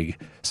intrigue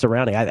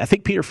surrounding. I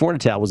think Peter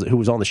Fornatal, who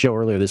was on the show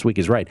earlier this week,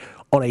 is right.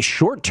 On a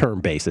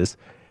short-term basis,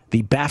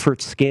 the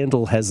Baffert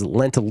scandal has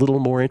lent a little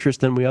more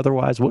interest than we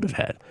otherwise would have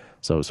had.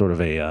 So sort of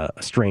a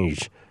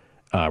strange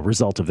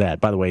result of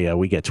that. By the way,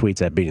 we get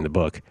tweets at Beating the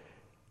Book.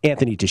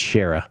 Anthony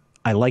Teixeira.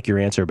 I like your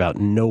answer about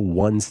no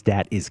one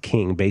stat is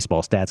king.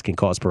 Baseball stats can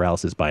cause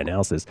paralysis by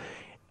analysis.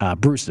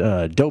 Bruce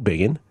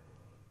Dobiggin.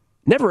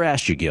 Never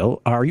asked you,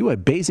 Gil, are you a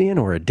Bayesian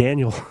or a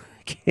Daniel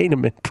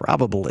Kahneman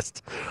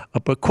probabilist?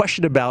 A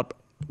question about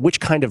which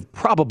kind of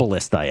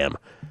probabilist I am.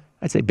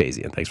 I'd say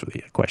Bayesian. Thanks for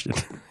the question,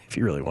 if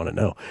you really want to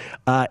know.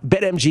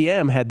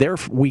 BetMGM had their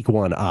Week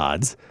 1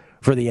 odds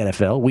for the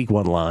NFL, Week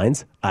 1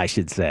 lines, I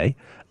should say.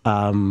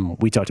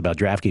 We talked about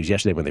DraftKings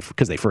yesterday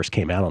because they first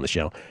came out on the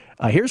show.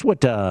 Here's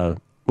what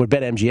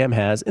BetMGM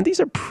has, and these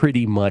are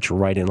pretty much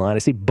right in line. I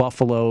see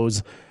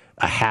Buffalo's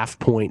a half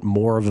point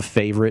more of a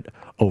favorite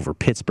over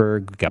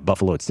Pittsburgh. We've got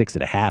Buffalo at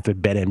 6.5 at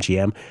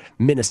BetMGM.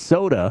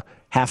 Minnesota,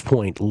 half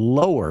point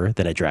lower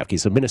than at DraftKings.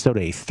 So Minnesota,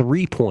 a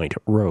 3-point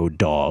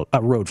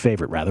road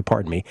favorite, rather,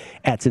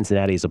 at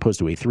Cincinnati as opposed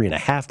to a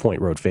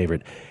 3.5-point road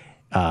favorite.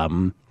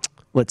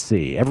 Let's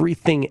see.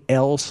 Everything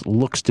else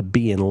looks to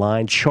be in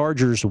line.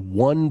 Chargers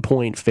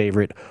 1-point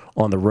favorite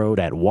on the road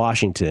at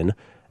Washington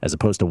as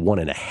opposed to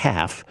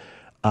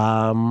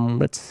 1.5.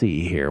 Let's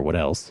see here. What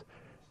else?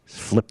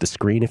 Flip the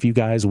screen if you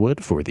guys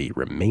would for the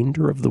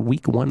remainder of the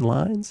Week 1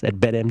 lines at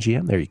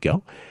BetMGM. There you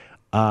go.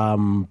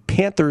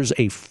 Panthers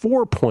a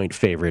 4-point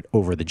favorite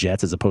over the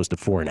Jets as opposed to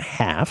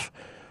 4.5.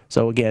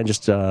 So again,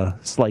 just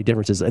slight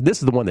differences. And this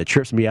is the one that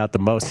trips me out the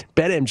most.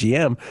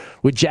 BetMGM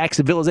with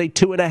Jacksonville as a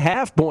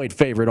 2.5-point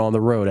favorite on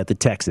the road at the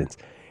Texans.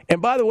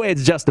 And by the way,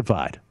 it's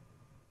justified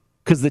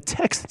because the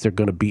Texans are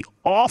going to be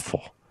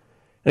awful.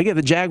 And again,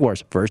 the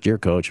Jaguars, first-year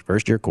coach,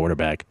 first-year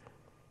quarterback,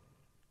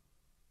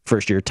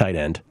 first-year tight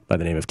end by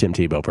the name of Tim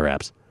Tebow,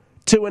 perhaps.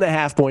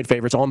 2.5-point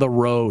favorites on the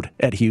road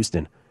at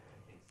Houston.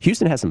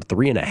 Houston has some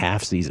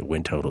 3.5 season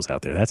win totals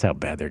out there. That's how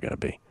bad they're going to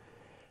be.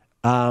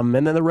 And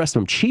then the rest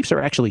of them. Chiefs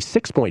are actually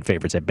 6-point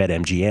favorites at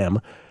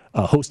BetMGM,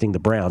 hosting the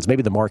Browns.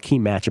 Maybe the marquee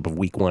matchup of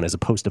Week 1 as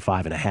opposed to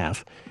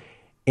 5.5.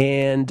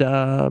 And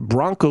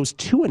Broncos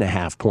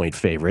 2.5-point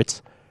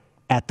favorites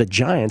at the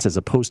Giants as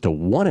opposed to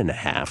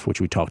 1.5,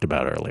 which we talked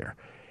about earlier.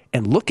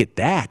 And look at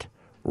that.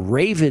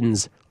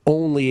 Ravens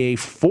only a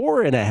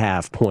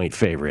 4.5-point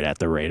favorite at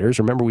the Raiders.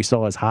 Remember, we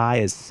saw as high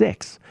as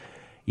 6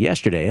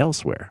 yesterday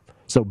elsewhere.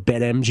 So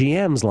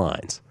BetMGM's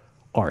lines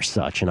are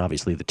such, and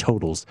obviously the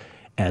totals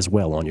as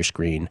well on your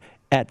screen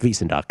at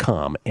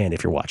VSiN.com, and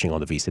if you're watching on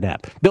the VSiN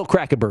app. Bill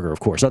Krackomberger, of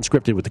course,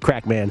 unscripted with the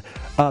Crack Man.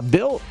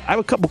 Bill, I have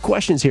a couple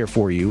questions here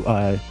for you,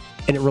 and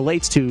it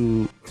relates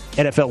to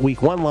NFL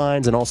Week 1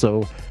 lines and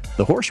also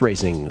the horse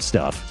racing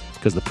stuff,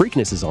 because the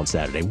Preakness is on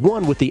Saturday.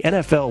 One, with the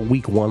NFL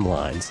Week 1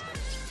 lines,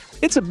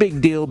 it's a big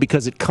deal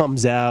because it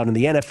comes out and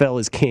the NFL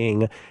is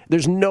king.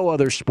 There's no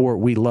other sport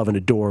we love and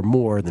adore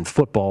more than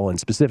football, and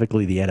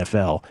specifically the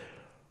NFL.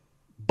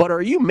 But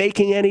are you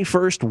making any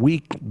first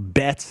week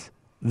bets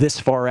this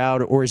far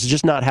out, or is it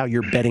just not how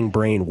your betting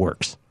brain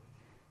works?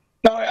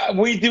 No,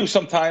 we do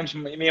sometimes,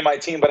 me and my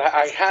team, but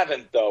I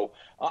haven't, though.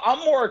 I'm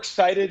more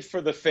excited for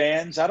the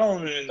fans. I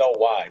don't even know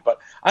why, but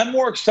I'm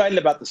more excited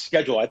about the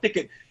schedule. I think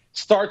it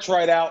starts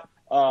right out.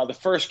 The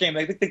first game,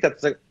 I think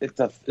is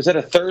that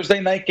a Thursday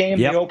night game,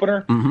 yep. The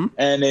opener? Mm-hmm.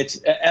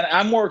 And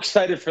I'm more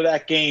excited for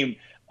that game.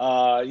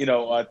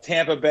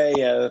 Tampa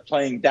Bay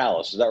playing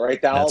Dallas. Is that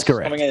right? Dallas That's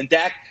correct. Coming in,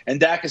 and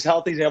Dak is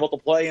healthy. He's able to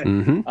play.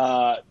 And,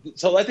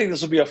 so I think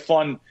this will be a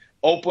fun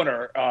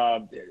opener.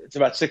 It's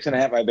about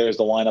 6.5. There's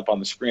the lineup on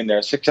the screen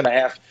there.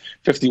 6.5,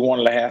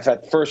 51.5.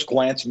 At first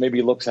glance, maybe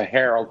it looks a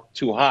hair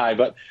too high,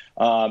 but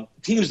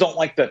teams don't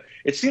like the.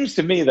 It seems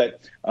to me that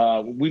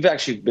we've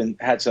actually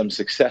had some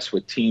success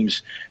with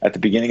teams at the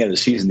beginning of the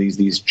season.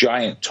 These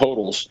giant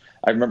totals.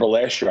 I remember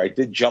last year I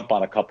did jump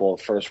on a couple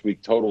of first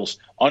week totals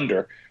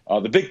under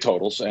the big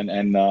totals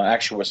and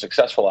actually was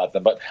successful at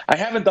them. But I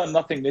haven't done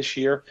nothing this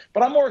year.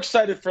 But I'm more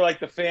excited for like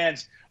the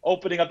fans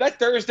opening up that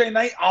Thursday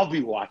night. I'll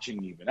be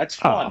watching even. That's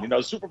fun.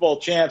 Super Bowl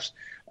champs,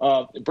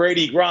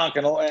 Brady, Gronk,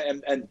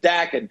 and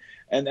Dak,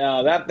 and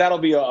that'll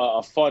be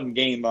a fun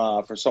game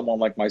for someone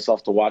like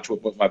myself to watch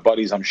with my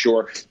buddies, I'm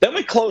sure. Then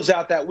we close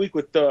out that week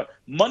with the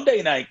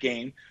Monday night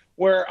game,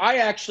 where I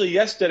actually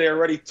yesterday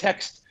already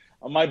texted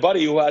my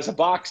buddy who has a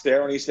box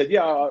there, and he said,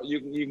 "Yeah,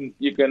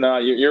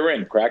 you're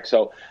in, Crack."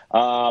 So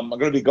I'm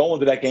going to be going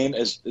to that game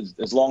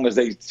as long as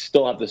they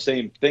still have the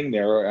same thing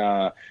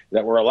there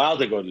that we're allowed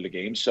to go to the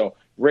game. So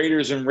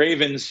Raiders and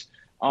Ravens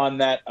on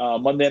that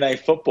Monday Night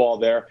Football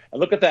there,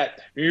 and look at that.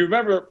 You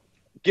remember,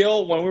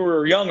 Gil, when we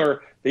were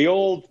younger, the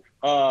old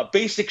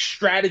basic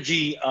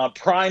strategy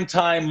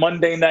primetime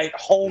Monday night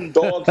home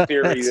dog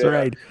theory. That's there.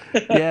 right.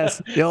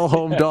 Yes, the old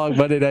home dog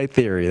Monday night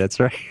theory.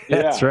 That's right.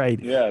 That's right.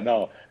 Yeah,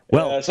 no.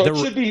 Well, so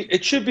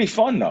it should be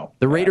fun, though.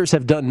 The Raiders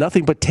have done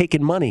nothing but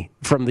taken money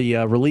from the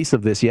release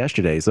of this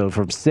yesterday. So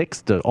from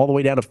 6 to all the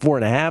way down to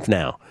 4.5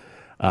 now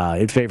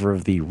in favor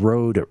of the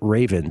road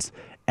Ravens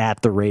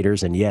at the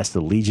Raiders. And yes,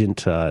 the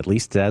Allegiant, at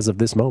least as of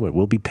this moment,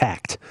 will be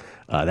packed.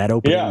 That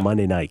opening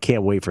Monday night.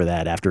 Can't wait for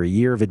that after a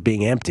year of it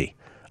being empty.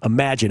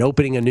 Imagine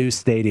opening a new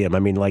stadium. I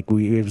mean,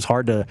 it was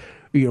hard to,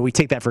 we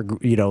take that for,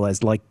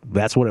 as like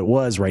that's what it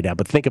was right now.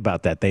 But think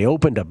about that. They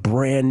opened a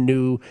brand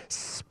new,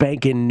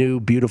 spanking new,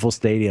 beautiful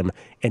stadium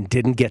and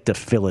didn't get to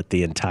fill it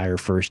the entire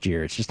first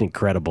year. It's just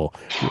incredible.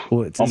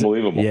 It's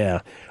unbelievable. Yeah.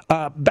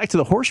 Back to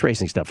the horse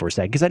racing stuff for a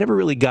second, because I never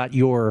really got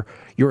your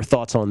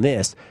thoughts on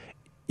this.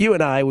 You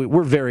and I,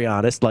 we're very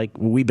honest. Like,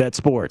 we bet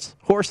sports.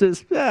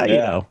 Horses,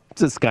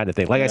 it's this kind of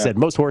thing. Like I said,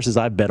 most horses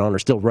I've bet on are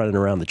still running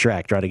around the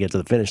track trying to get to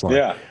the finish line.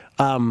 Yeah.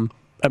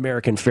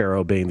 American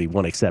Pharoah being the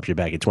one exception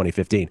back in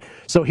 2015.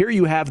 So here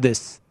you have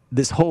this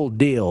whole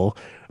deal.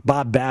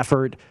 Bob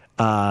Baffert,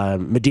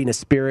 Medina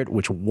Spirit,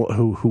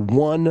 who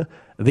won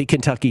the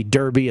Kentucky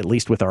Derby, at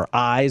least with our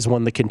eyes,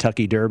 won the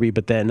Kentucky Derby,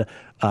 but then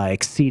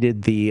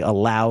exceeded the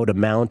allowed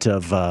amount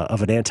of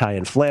an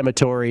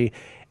anti-inflammatory.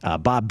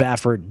 Bob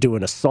Baffert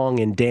doing a song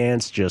and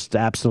dance, just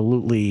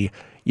absolutely,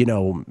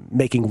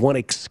 making one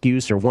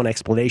excuse or one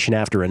explanation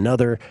after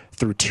another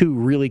through two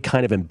really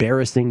kind of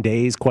embarrassing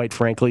days, quite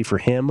frankly, for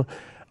him.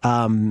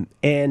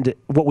 And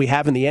what we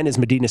have in the end is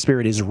Medina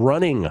Spirit is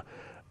running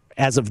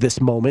as of this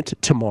moment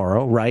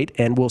tomorrow, right?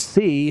 And we'll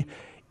see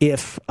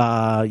if,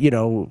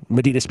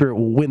 Medina Spirit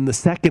will win the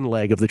second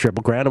leg of the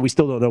Triple Crown, and we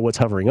still don't know what's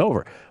hovering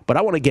over. But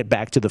I want to get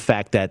back to the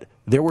fact that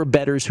there were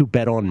bettors who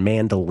bet on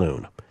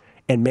Mandaloun,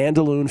 and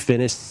Mandaloun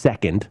finished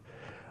second.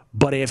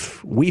 But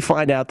if we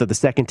find out that the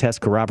second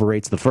test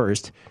corroborates the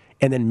first,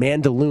 and then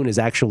Mandaloun is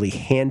actually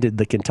handed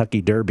the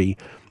Kentucky Derby,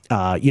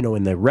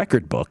 in the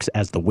record books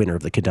as the winner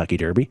of the Kentucky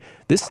Derby,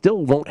 this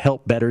still won't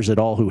help bettors at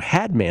all who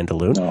had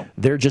Mandaloun. No.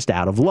 They're just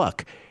out of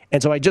luck.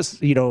 And so I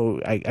just,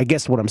 I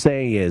guess what I'm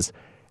saying is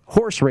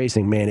horse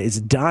racing, man, is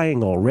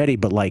dying already.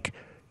 But,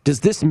 does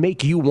this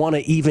make you want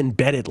to even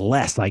bet it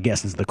less, I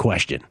guess is the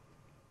question.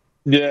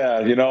 Yeah,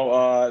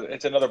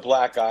 it's another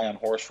black eye on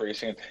horse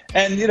racing.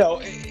 And,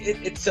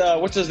 it's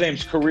what's his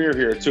name's career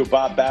here, too,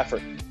 Bob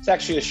Baffert. It's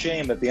actually a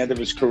shame at the end of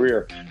his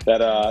career that,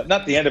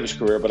 not the end of his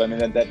career, but I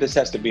mean, that this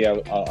has to be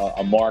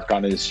a mark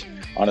on his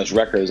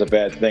record is a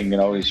bad thing.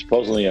 He's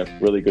supposedly a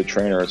really good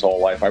trainer his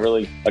whole life. I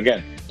really,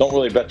 again, don't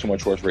really bet too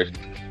much horse racing.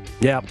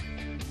 Yeah,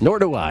 nor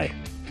do I.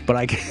 But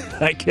I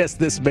guess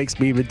this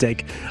makes me even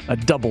take a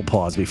double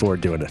pause before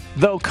doing it.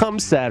 Though come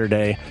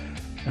Saturday,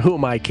 who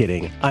am I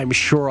kidding? I'm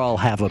sure I'll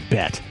have a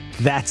bet.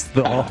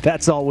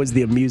 That's always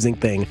the amusing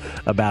thing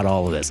about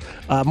all of this.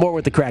 More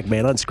with the Crack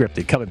Man,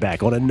 Unscripted, coming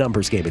back on A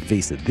Numbers Game at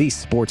VSiN, the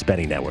Sports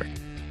Betting Network.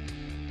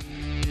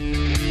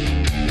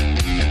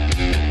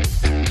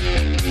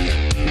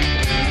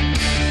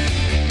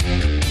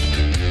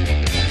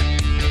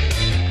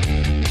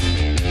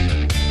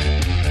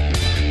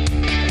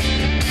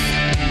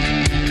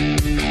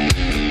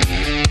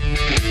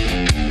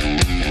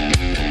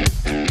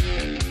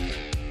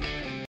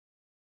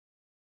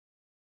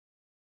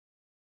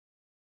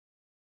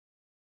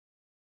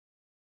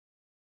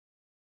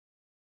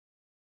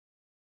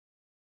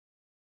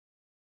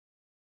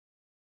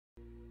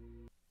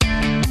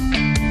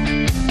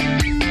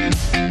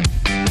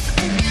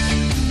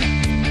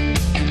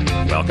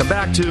 Welcome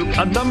back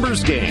to A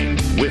Numbers Game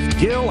with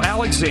Gil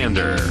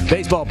Alexander.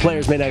 Baseball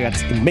players may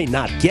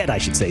not get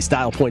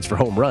style points for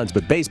home runs,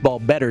 but baseball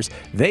bettors,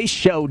 they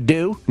show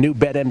do. New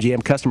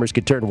BetMGM customers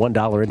could turn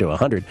 $1 into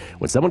 $100.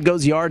 When someone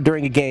goes yard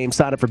during a game,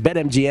 sign up for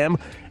BetMGM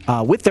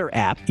with their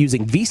app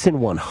using VSiN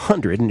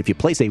 100. And if you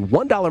place a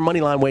 $1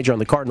 moneyline wager on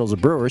the Cardinals or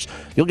Brewers,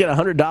 you'll get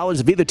 $100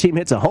 if either team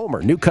hits a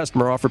homer. New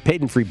customer offer,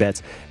 paid in free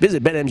bets.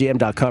 Visit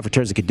BetMGM.com for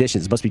terms and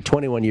conditions. Must be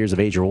 21 years of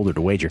age or older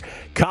to wager.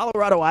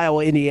 Colorado,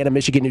 Iowa, Indiana,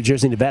 Michigan, New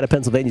Jersey, Nevada,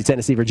 Pennsylvania,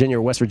 Tennessee, Virginia,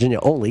 or West Virginia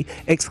only.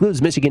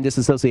 Excludes Michigan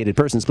disassociated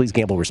persons. Please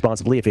gamble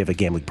responsibly. If you have a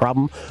gambling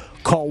problem,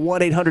 call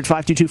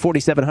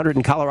 1-800-522-4700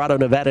 in Colorado,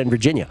 Nevada, and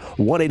Virginia.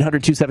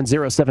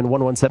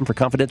 1-800-270-7117 for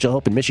confidential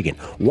help in Michigan.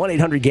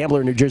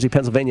 1-800-GAMBLER in New Jersey,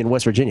 Pennsylvania, and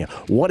West Virginia.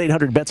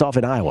 1-800-BETS-OFF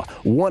in Iowa.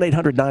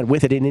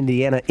 1-800-9-WITH-IT in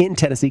Indiana. In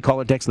Tennessee,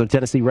 call or text the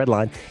Tennessee Red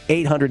Line.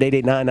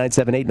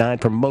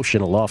 800-889-9789.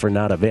 Promotional offer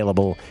not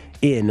available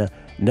in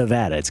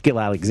Nevada. It's Gil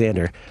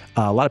Alexander.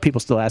 A lot of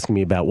people still asking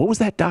me about what was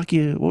that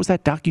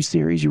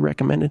docu-series you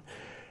recommended?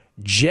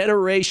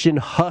 Generation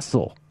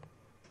Hustle.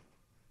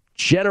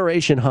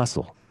 Generation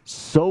Hustle.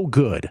 So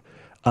good.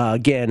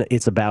 Again,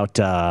 it's about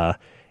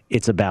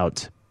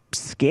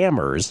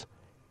scammers,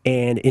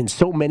 and in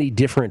so many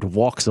different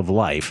walks of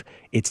life.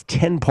 It's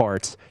 10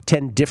 parts,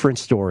 10 different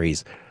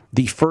stories.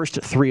 The first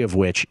 3 of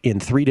which, in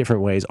 3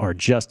 different ways, are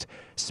just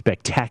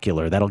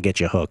spectacular. That'll get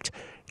you hooked.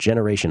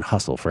 Generation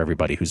Hustle for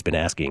everybody who's been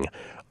asking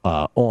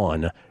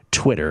on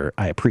Twitter.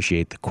 I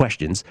appreciate the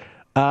questions.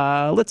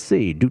 Let's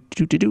see.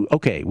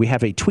 Okay, we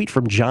have a tweet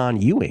from John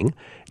Ewing.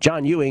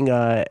 John Ewing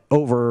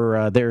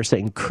over there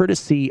saying,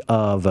 courtesy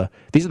of,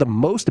 these are the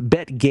most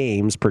bet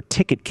games per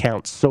ticket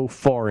count so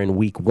far in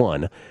week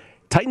 1.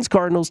 Titans,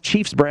 Cardinals,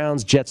 Chiefs,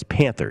 Browns, Jets,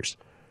 Panthers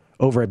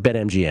over at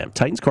BetMGM.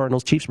 Titans,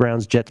 Cardinals, Chiefs,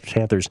 Browns, Jets,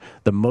 Panthers,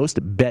 the most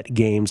bet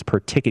games per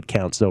ticket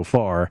count so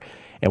far.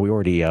 And we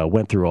already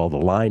went through all the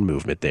line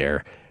movement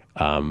there.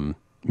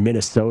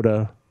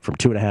 Minnesota from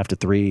 2.5 to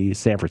 3.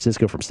 San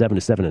Francisco from 7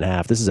 to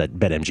 7.5. This is at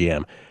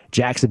BetMGM.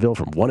 Jacksonville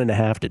from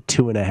 1.5 to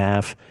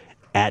 2.5.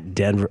 At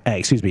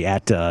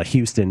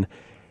Houston.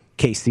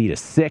 KC to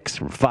 6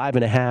 from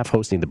 5.5,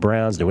 hosting the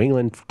Browns. New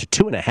England to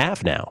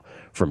 2.5 now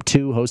from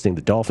 2, hosting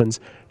the Dolphins.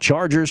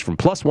 Chargers from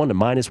 +1 to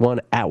 -1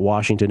 at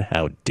Washington.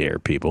 How dare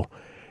people?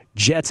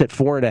 Jets at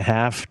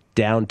 4.5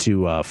 down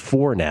to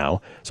 4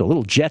 now. So a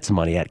little Jets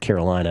money at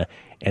Carolina.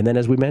 And then,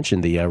 as we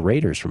mentioned, the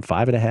Raiders from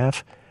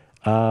 5.5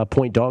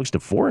 point dogs to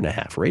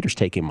 4.5. Raiders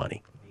taking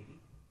money.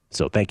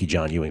 So thank you,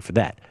 John Ewing, for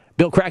that.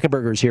 Bill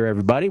Krackomberger's here,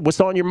 everybody. What's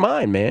on your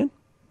mind, man?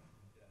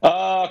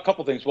 A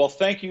couple things. Well,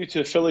 thank you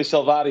to Philly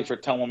Salvati for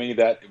telling me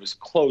that it was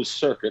closed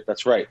circuit.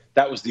 That's right.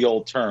 That was the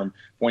old term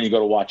when you go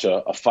to watch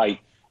a fight.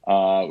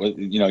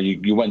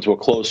 You went to a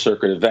closed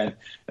circuit event,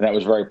 and that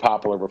was very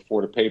popular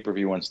before the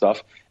pay-per-view and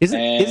stuff.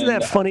 Isn't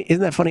that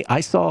funny?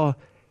 I saw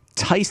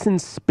Tyson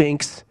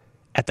Spinks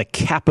at the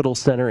Capitol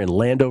Center in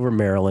Landover,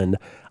 Maryland.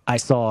 I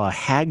saw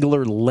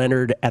Hagler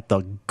Leonard at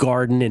the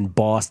Garden in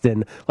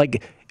Boston.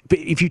 Like,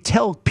 if you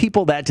tell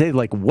people that today,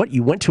 like, what,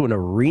 you went to an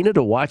arena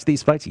to watch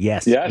these fights?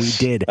 Yes, we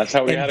did. That's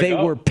how we and had to they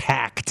go. were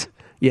packed.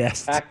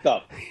 Yes. Packed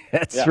up.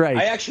 That's right.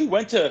 I actually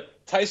went to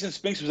Tyson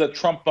Spinks. Was at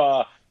Trump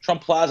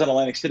Plaza in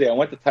Atlantic City. I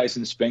went to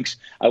Tyson Spinks.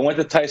 I went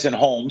to Tyson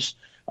Holmes.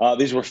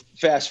 These were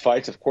fast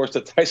fights. Of course,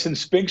 the Tyson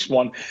Spinks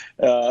one,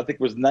 I think it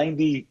was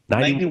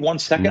 91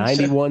 seconds.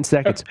 91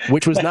 seconds,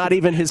 which was not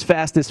even his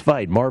fastest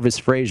fight. Marvis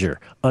Frazier,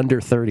 under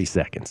 30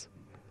 seconds.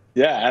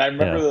 Yeah, and I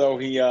remember, though,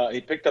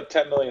 he picked up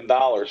 $10 million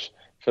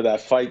for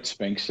that fight,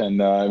 Spinks, and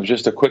it was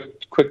just a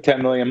quick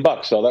 $10 million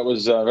bucks. So that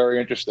was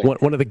very interesting.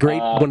 One of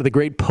the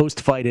great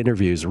post-fight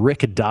interviews.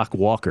 Rick Doc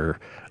Walker,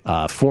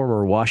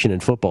 former Washington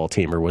football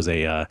teamer, was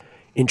a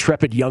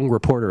intrepid young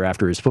reporter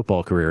after his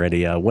football career, and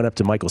he went up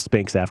to Michael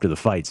Spinks after the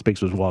fight.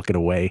 Spinks was walking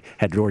away,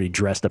 had already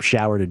dressed up,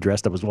 showered and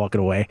dressed up, was walking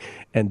away,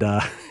 and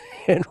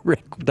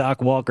Rick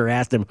Doc Walker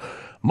asked him,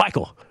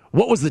 "Michael,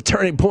 what was the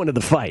turning point of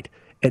the fight?"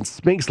 And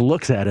Spinks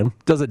looks at him,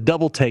 does a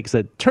double take,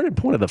 said, "Turning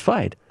point of the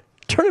fight?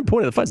 Turning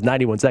point of the fight is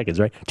 91 seconds,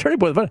 right? Turning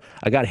point of the fight,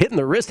 I got hit in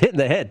the wrist, hit in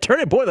the head.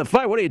 Turning point of the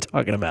fight, what are you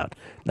talking about?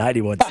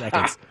 91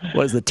 seconds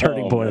was the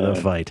turning point of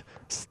the fight.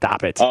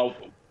 Stop it."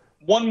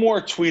 One more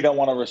tweet I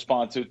want to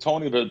respond to.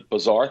 Tony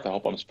Bazarth, I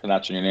hope I'm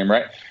pronouncing your name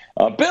right.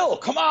 Bill,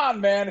 come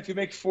on, man. If you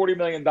make $40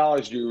 million,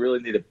 do you really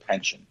need a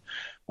pension?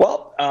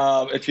 Well,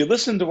 if you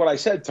listen to what I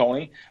said,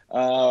 Tony,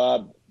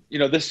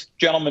 this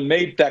gentleman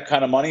made that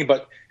kind of money,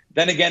 but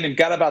then again, he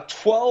got about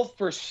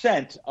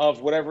 12%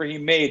 of whatever he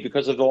made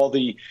because of all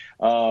the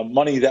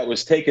money that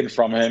was taken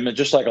from him, and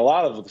just like a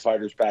lot of the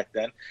fighters back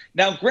then.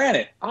 Now,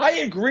 granted, I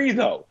agree,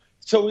 though.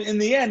 So in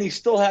the end, he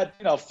still had,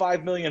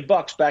 $5 million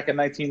back in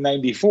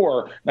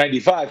 1994,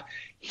 95.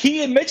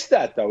 He admits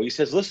that, though. He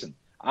says, "Listen,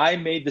 I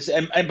made this."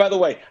 And by the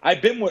way, I've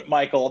been with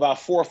Michael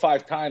about 4 or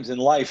 5 times in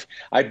life.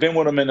 I've been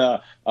with him in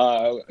a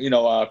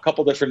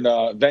couple different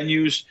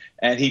venues,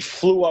 and he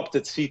flew up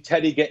to see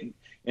Teddy get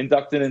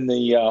inducted in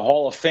the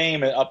Hall of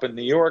Fame up in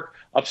New York,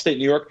 upstate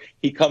New York.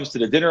 He comes to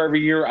the dinner every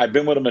year. I've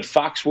been with him at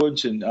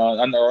Foxwoods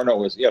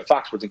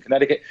Foxwoods in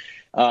Connecticut.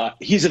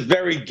 He's a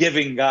very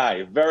giving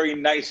guy, very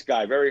nice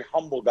guy, very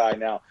humble guy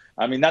now.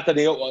 I mean, not that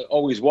he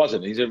always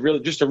wasn't. He's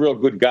just a real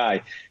good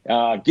guy,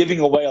 giving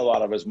away a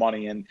lot of his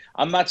money. And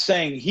I'm not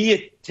saying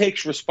he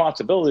takes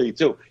responsibility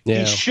too.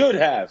 Yeah. He should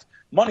have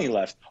money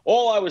left.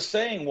 All I was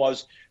saying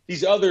was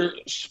these other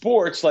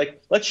sports,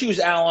 like let's use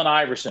Allen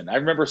Iverson. I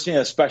remember seeing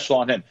a special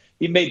on him.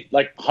 He made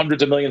like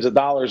hundreds of millions of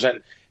dollars,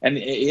 and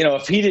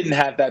if he didn't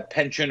have that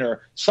pension,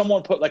 or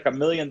someone put like $1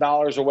 million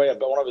away,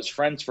 one of his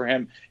friends, for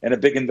him in a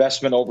big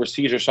investment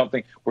overseas or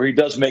something, where he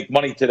does make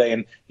money today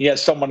and he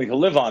has some money to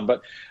live on,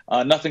 but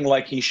nothing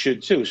like he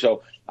should too.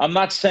 So I'm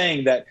not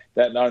saying that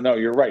no,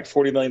 you're right.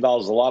 $40 million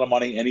is a lot of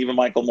money, and even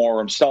Michael Moore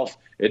himself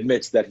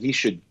admits that he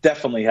should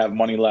definitely have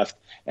money left.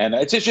 And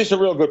it's just a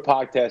real good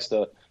podcast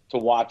to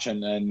watch,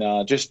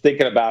 and just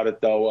thinking about it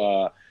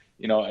though.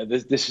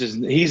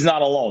 He's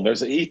not alone.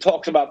 He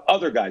talks about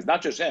other guys,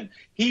 not just him.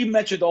 He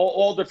mentioned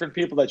all different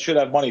people that should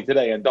have money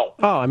today and don't.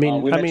 Oh, I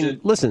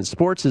mean, listen,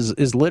 sports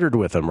is littered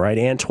with them, right?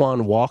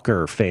 Antoine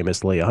Walker,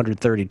 famously,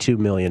 $132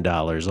 million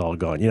all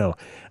gone.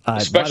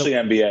 Especially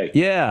NBA.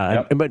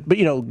 Yeah, yep.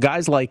 But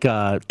guys like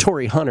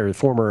Torrey Hunter, the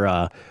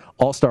former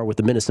All-Star with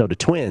the Minnesota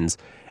Twins,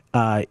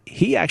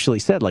 he actually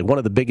said, like, one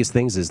of the biggest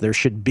things is there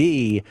should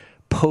be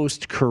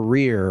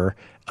post-career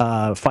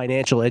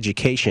financial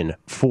education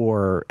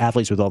for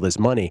athletes with all this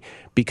money,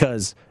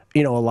 because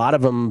a lot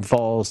of them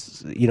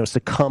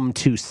succumb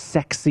to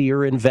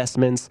sexier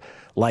investments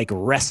like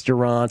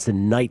restaurants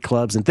and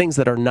nightclubs and things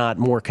that are not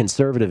more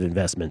conservative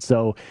investments.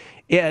 So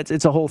yeah,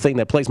 it's a whole thing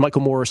that plays.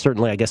 Michael Moore,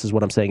 certainly, I guess is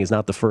what I'm saying, is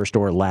not the first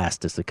or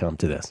last to succumb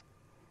to this.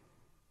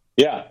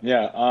 Yeah.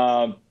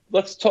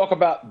 Let's talk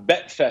about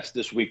BetFest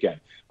this weekend.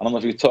 I don't know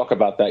if you talk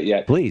about that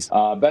yet. Please.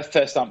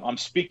 BetFest. I'm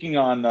speaking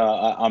on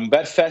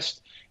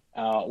BetFest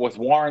with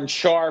Warren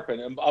Sharp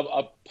and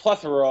a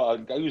plethora.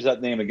 I'll use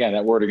that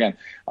word again.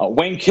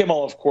 Wayne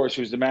Kimmel, of course,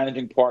 who's the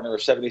managing partner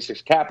of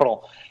 76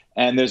 Capital,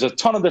 and there's a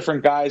ton of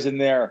different guys in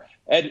there.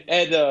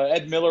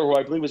 Ed Miller, who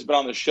I believe has been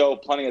on the show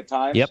plenty of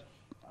times. Yep.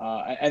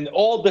 And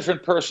all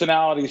different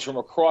personalities from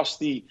across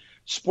the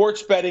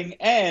sports betting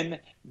and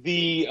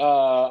the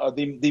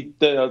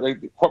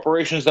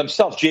corporations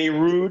themselves. Jay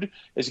Rude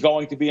is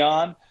going to be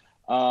on.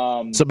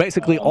 So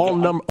basically, all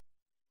numbers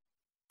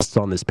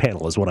on this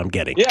panel is what I'm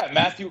getting. Yeah,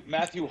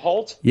 Matthew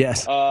Holt.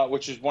 Yes.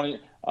 Which is one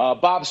of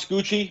Bob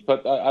Scucci,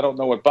 but I don't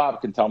know what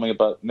Bob can tell me,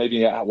 but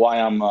maybe why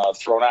I'm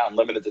thrown out and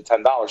limited to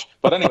 $10.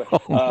 But anyway,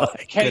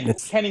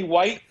 Kenny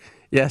White.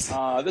 Yes.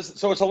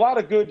 So it's a lot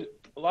of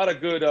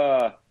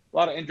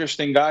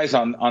interesting guys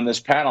on this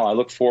panel. I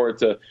look forward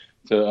to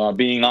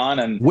being on.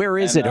 And where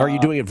is it? Are you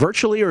doing it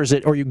virtually, or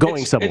are you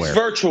going somewhere? It's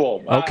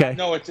virtual. Okay.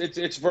 No,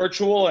 it's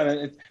virtual.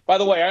 And by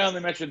the way, I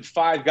only mentioned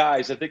 5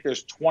 guys. I think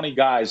there's 20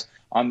 guys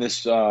on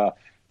this thing.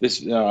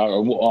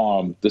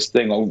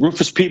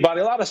 Rufus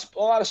Peabody, a lot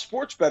of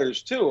sports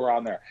bettors too are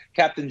on there.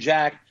 Captain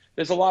Jack,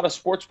 there's a lot of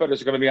sports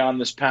bettors are going to be on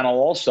this panel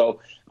also.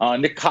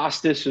 Nick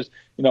Costas is,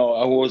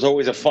 was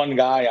always a fun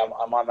guy.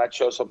 I'm on that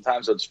show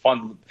sometimes. So it's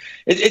fun.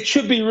 It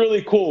should be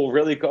really cool,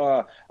 really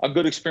a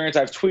good experience.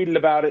 I've tweeted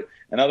about it,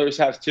 and others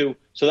have too.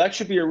 So that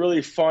should be a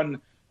really fun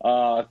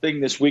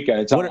thing this weekend.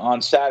 It's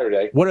on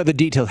Saturday. What are the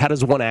details? How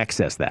does one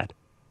access that?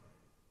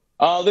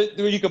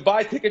 You can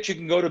buy tickets. You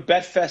can go to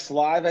BetFest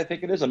Live, I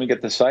think it is. Let me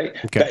get the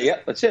site. Okay.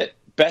 That's it.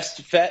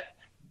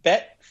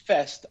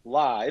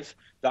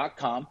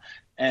 BetFestLive.com.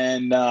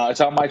 And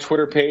it's on my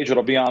Twitter page.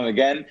 It'll be on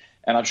again.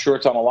 And I'm sure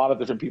it's on a lot of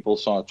different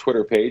people's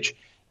Twitter page.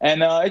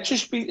 And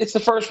it's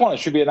the first one. It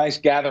should be a nice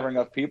gathering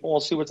of people. We'll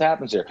see what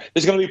happens here.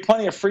 There's going to be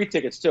plenty of free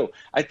tickets, too.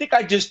 I think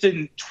I just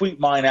didn't tweet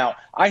mine out.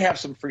 I have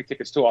some free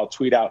tickets, too. I'll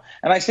tweet out.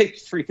 And I say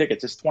free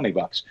tickets. It's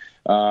 $20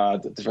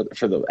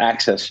 for the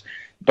access.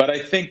 But I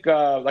think,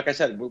 like I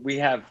said, we're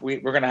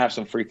going to have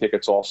some free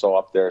tickets also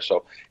up there.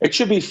 So it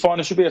should be fun.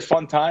 It should be a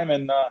fun time.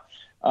 And,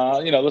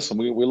 listen,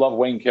 we love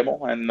Wayne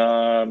Kimmel.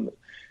 And,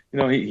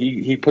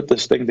 he put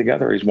this thing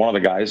together. He's one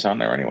of the guys on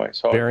there anyway.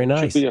 So very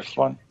nice. It should be a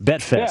fun.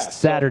 BetFest,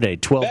 Saturday,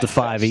 12 to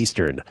 5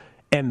 Eastern.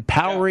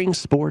 Empowering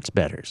sports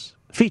bettors,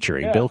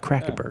 featuring Bill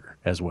Krackomberger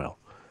as well.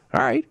 All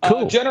right,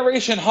 cool.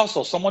 Generation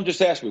Hustle. Someone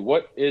just asked me,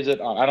 what is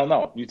it? I don't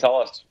know. You tell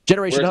us.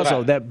 Generation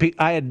Hustle.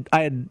 I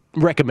had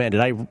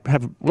recommended. I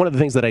have one of the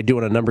things that I do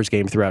in a numbers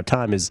game throughout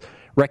time is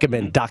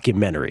recommend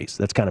documentaries.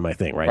 That's kind of my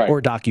thing, right?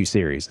 Or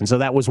docuseries. And so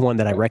that was one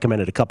that I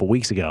recommended a couple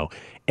weeks ago.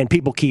 And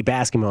people keep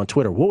asking me on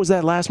Twitter, what was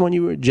that last one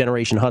you were?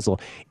 Generation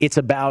Hustle. It's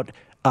about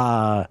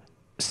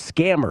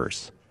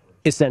scammers,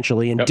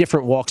 essentially, in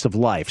different walks of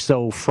life.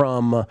 So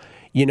from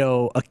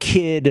a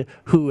kid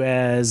who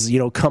has,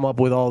 come up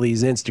with all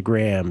these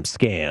Instagram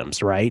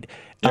scams, right?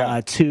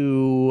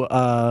 To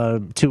a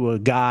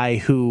guy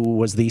who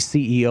was the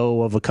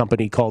CEO of a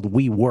company called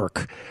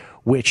WeWork,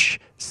 which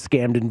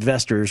scammed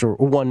investors, or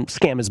one,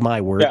 scam is my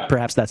word.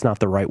 Perhaps that's not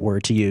the right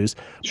word to use.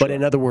 Sure. But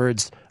in other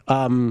words,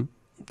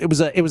 it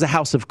was a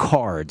house of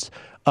cards.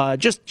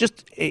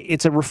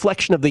 It's a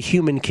reflection of the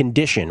human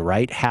condition,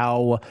 right?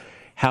 How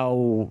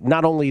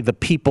not only the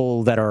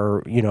people that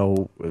are,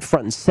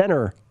 front and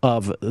center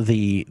of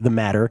the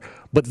matter,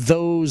 but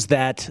those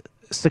that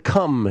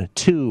succumb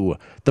to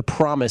the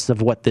promise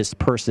of what this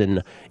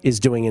person is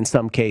doing in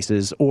some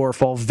cases, or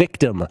fall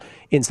victim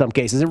in some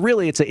cases. And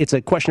really, it's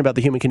a question about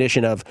the human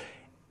condition of,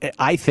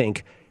 I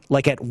think,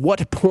 like, at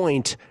what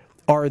point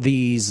are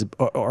these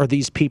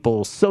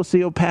people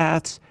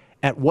sociopaths?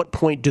 At what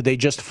point do they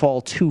just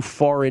fall too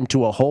far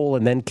into a hole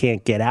and then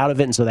can't get out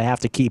of it, and so they have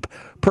to keep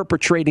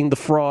perpetrating the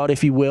fraud,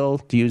 if you will,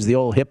 to use the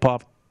old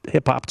hip-hop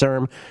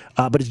term?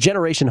 But it's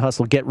Generation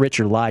Hustle, Get Rich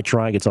or Die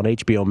Trying. It's on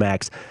HBO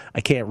Max.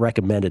 I can't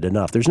recommend it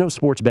enough. There's no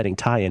sports betting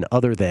tie-in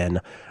other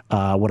than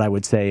what I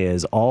would say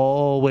is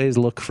always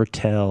look for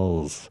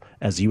tells,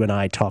 as you and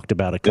I talked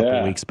about a couple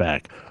of weeks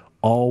back.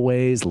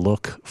 Always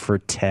look for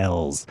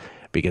tells,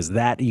 because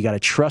that you got to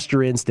trust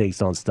your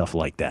instincts on stuff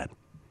like that.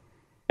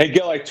 Hey,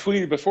 Gil, I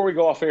tweeted, before we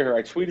go off air here,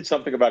 I tweeted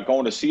something about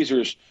going to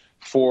Caesars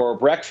for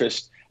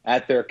breakfast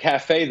at their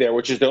cafe there,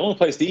 which is the only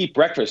place to eat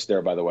breakfast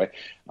there, by the way.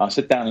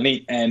 Sit down and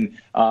eat. And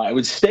it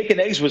was steak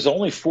and eggs was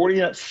only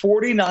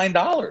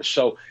 $49.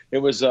 So it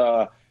was,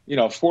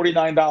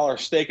 $49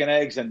 steak and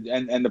eggs,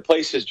 and the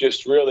place is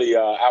just really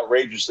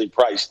outrageously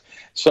priced.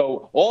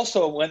 So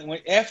also, when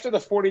after the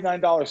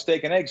 $49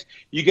 steak and eggs,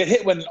 you get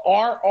hit with an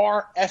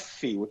RRF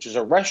fee, which is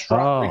a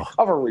restaurant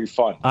recovery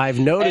fund. I've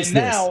noticed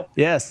and now, this.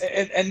 Yes.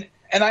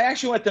 And I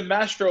actually went to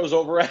Mastro's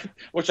over at,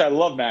 which I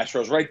love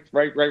Mastro's, right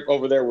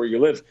over there where you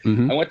live.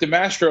 Mm-hmm. I went to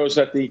Mastro's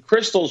at the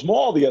Crystals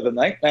Mall the other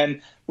night,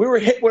 and we were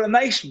hit with a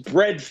nice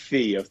bread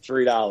fee of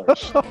 $3.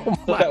 So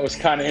that was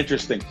kind of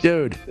interesting.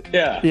 Dude.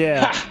 Yeah.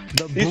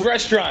 These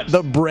restaurants.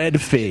 The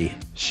bread fee.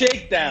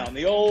 Shakedown,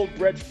 the old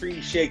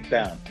bread-free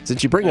shakedown.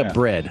 Since you bring up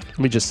bread, let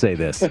me just say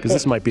this, because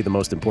this might be the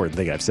most important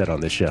thing I've said on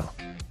this show.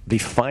 The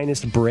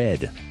finest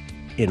bread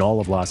in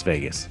all of Las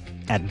Vegas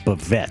at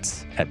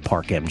Bavette's at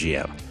Park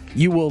MGM.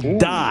 You will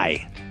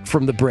die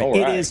from the bread.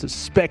 Right. It is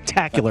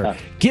spectacular.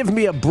 Give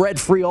me a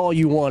bread-free all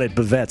you want at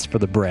Bavette's for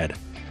the bread.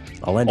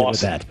 I'll end it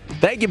with that.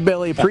 Thank you,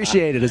 Billy.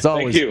 Appreciate it, as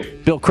always. Thank you.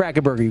 Bill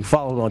Krackomberger. You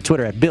follow him on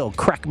Twitter at Bill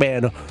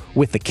Crackman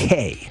with the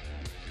K.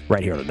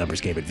 Right here on the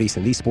Numbers Game at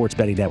VSiN, the Sports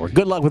Betting Network.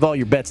 Good luck with all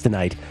your bets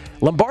tonight.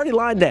 Lombardi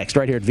Line next,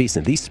 right here at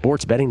VSiN, the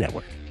Sports Betting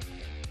Network.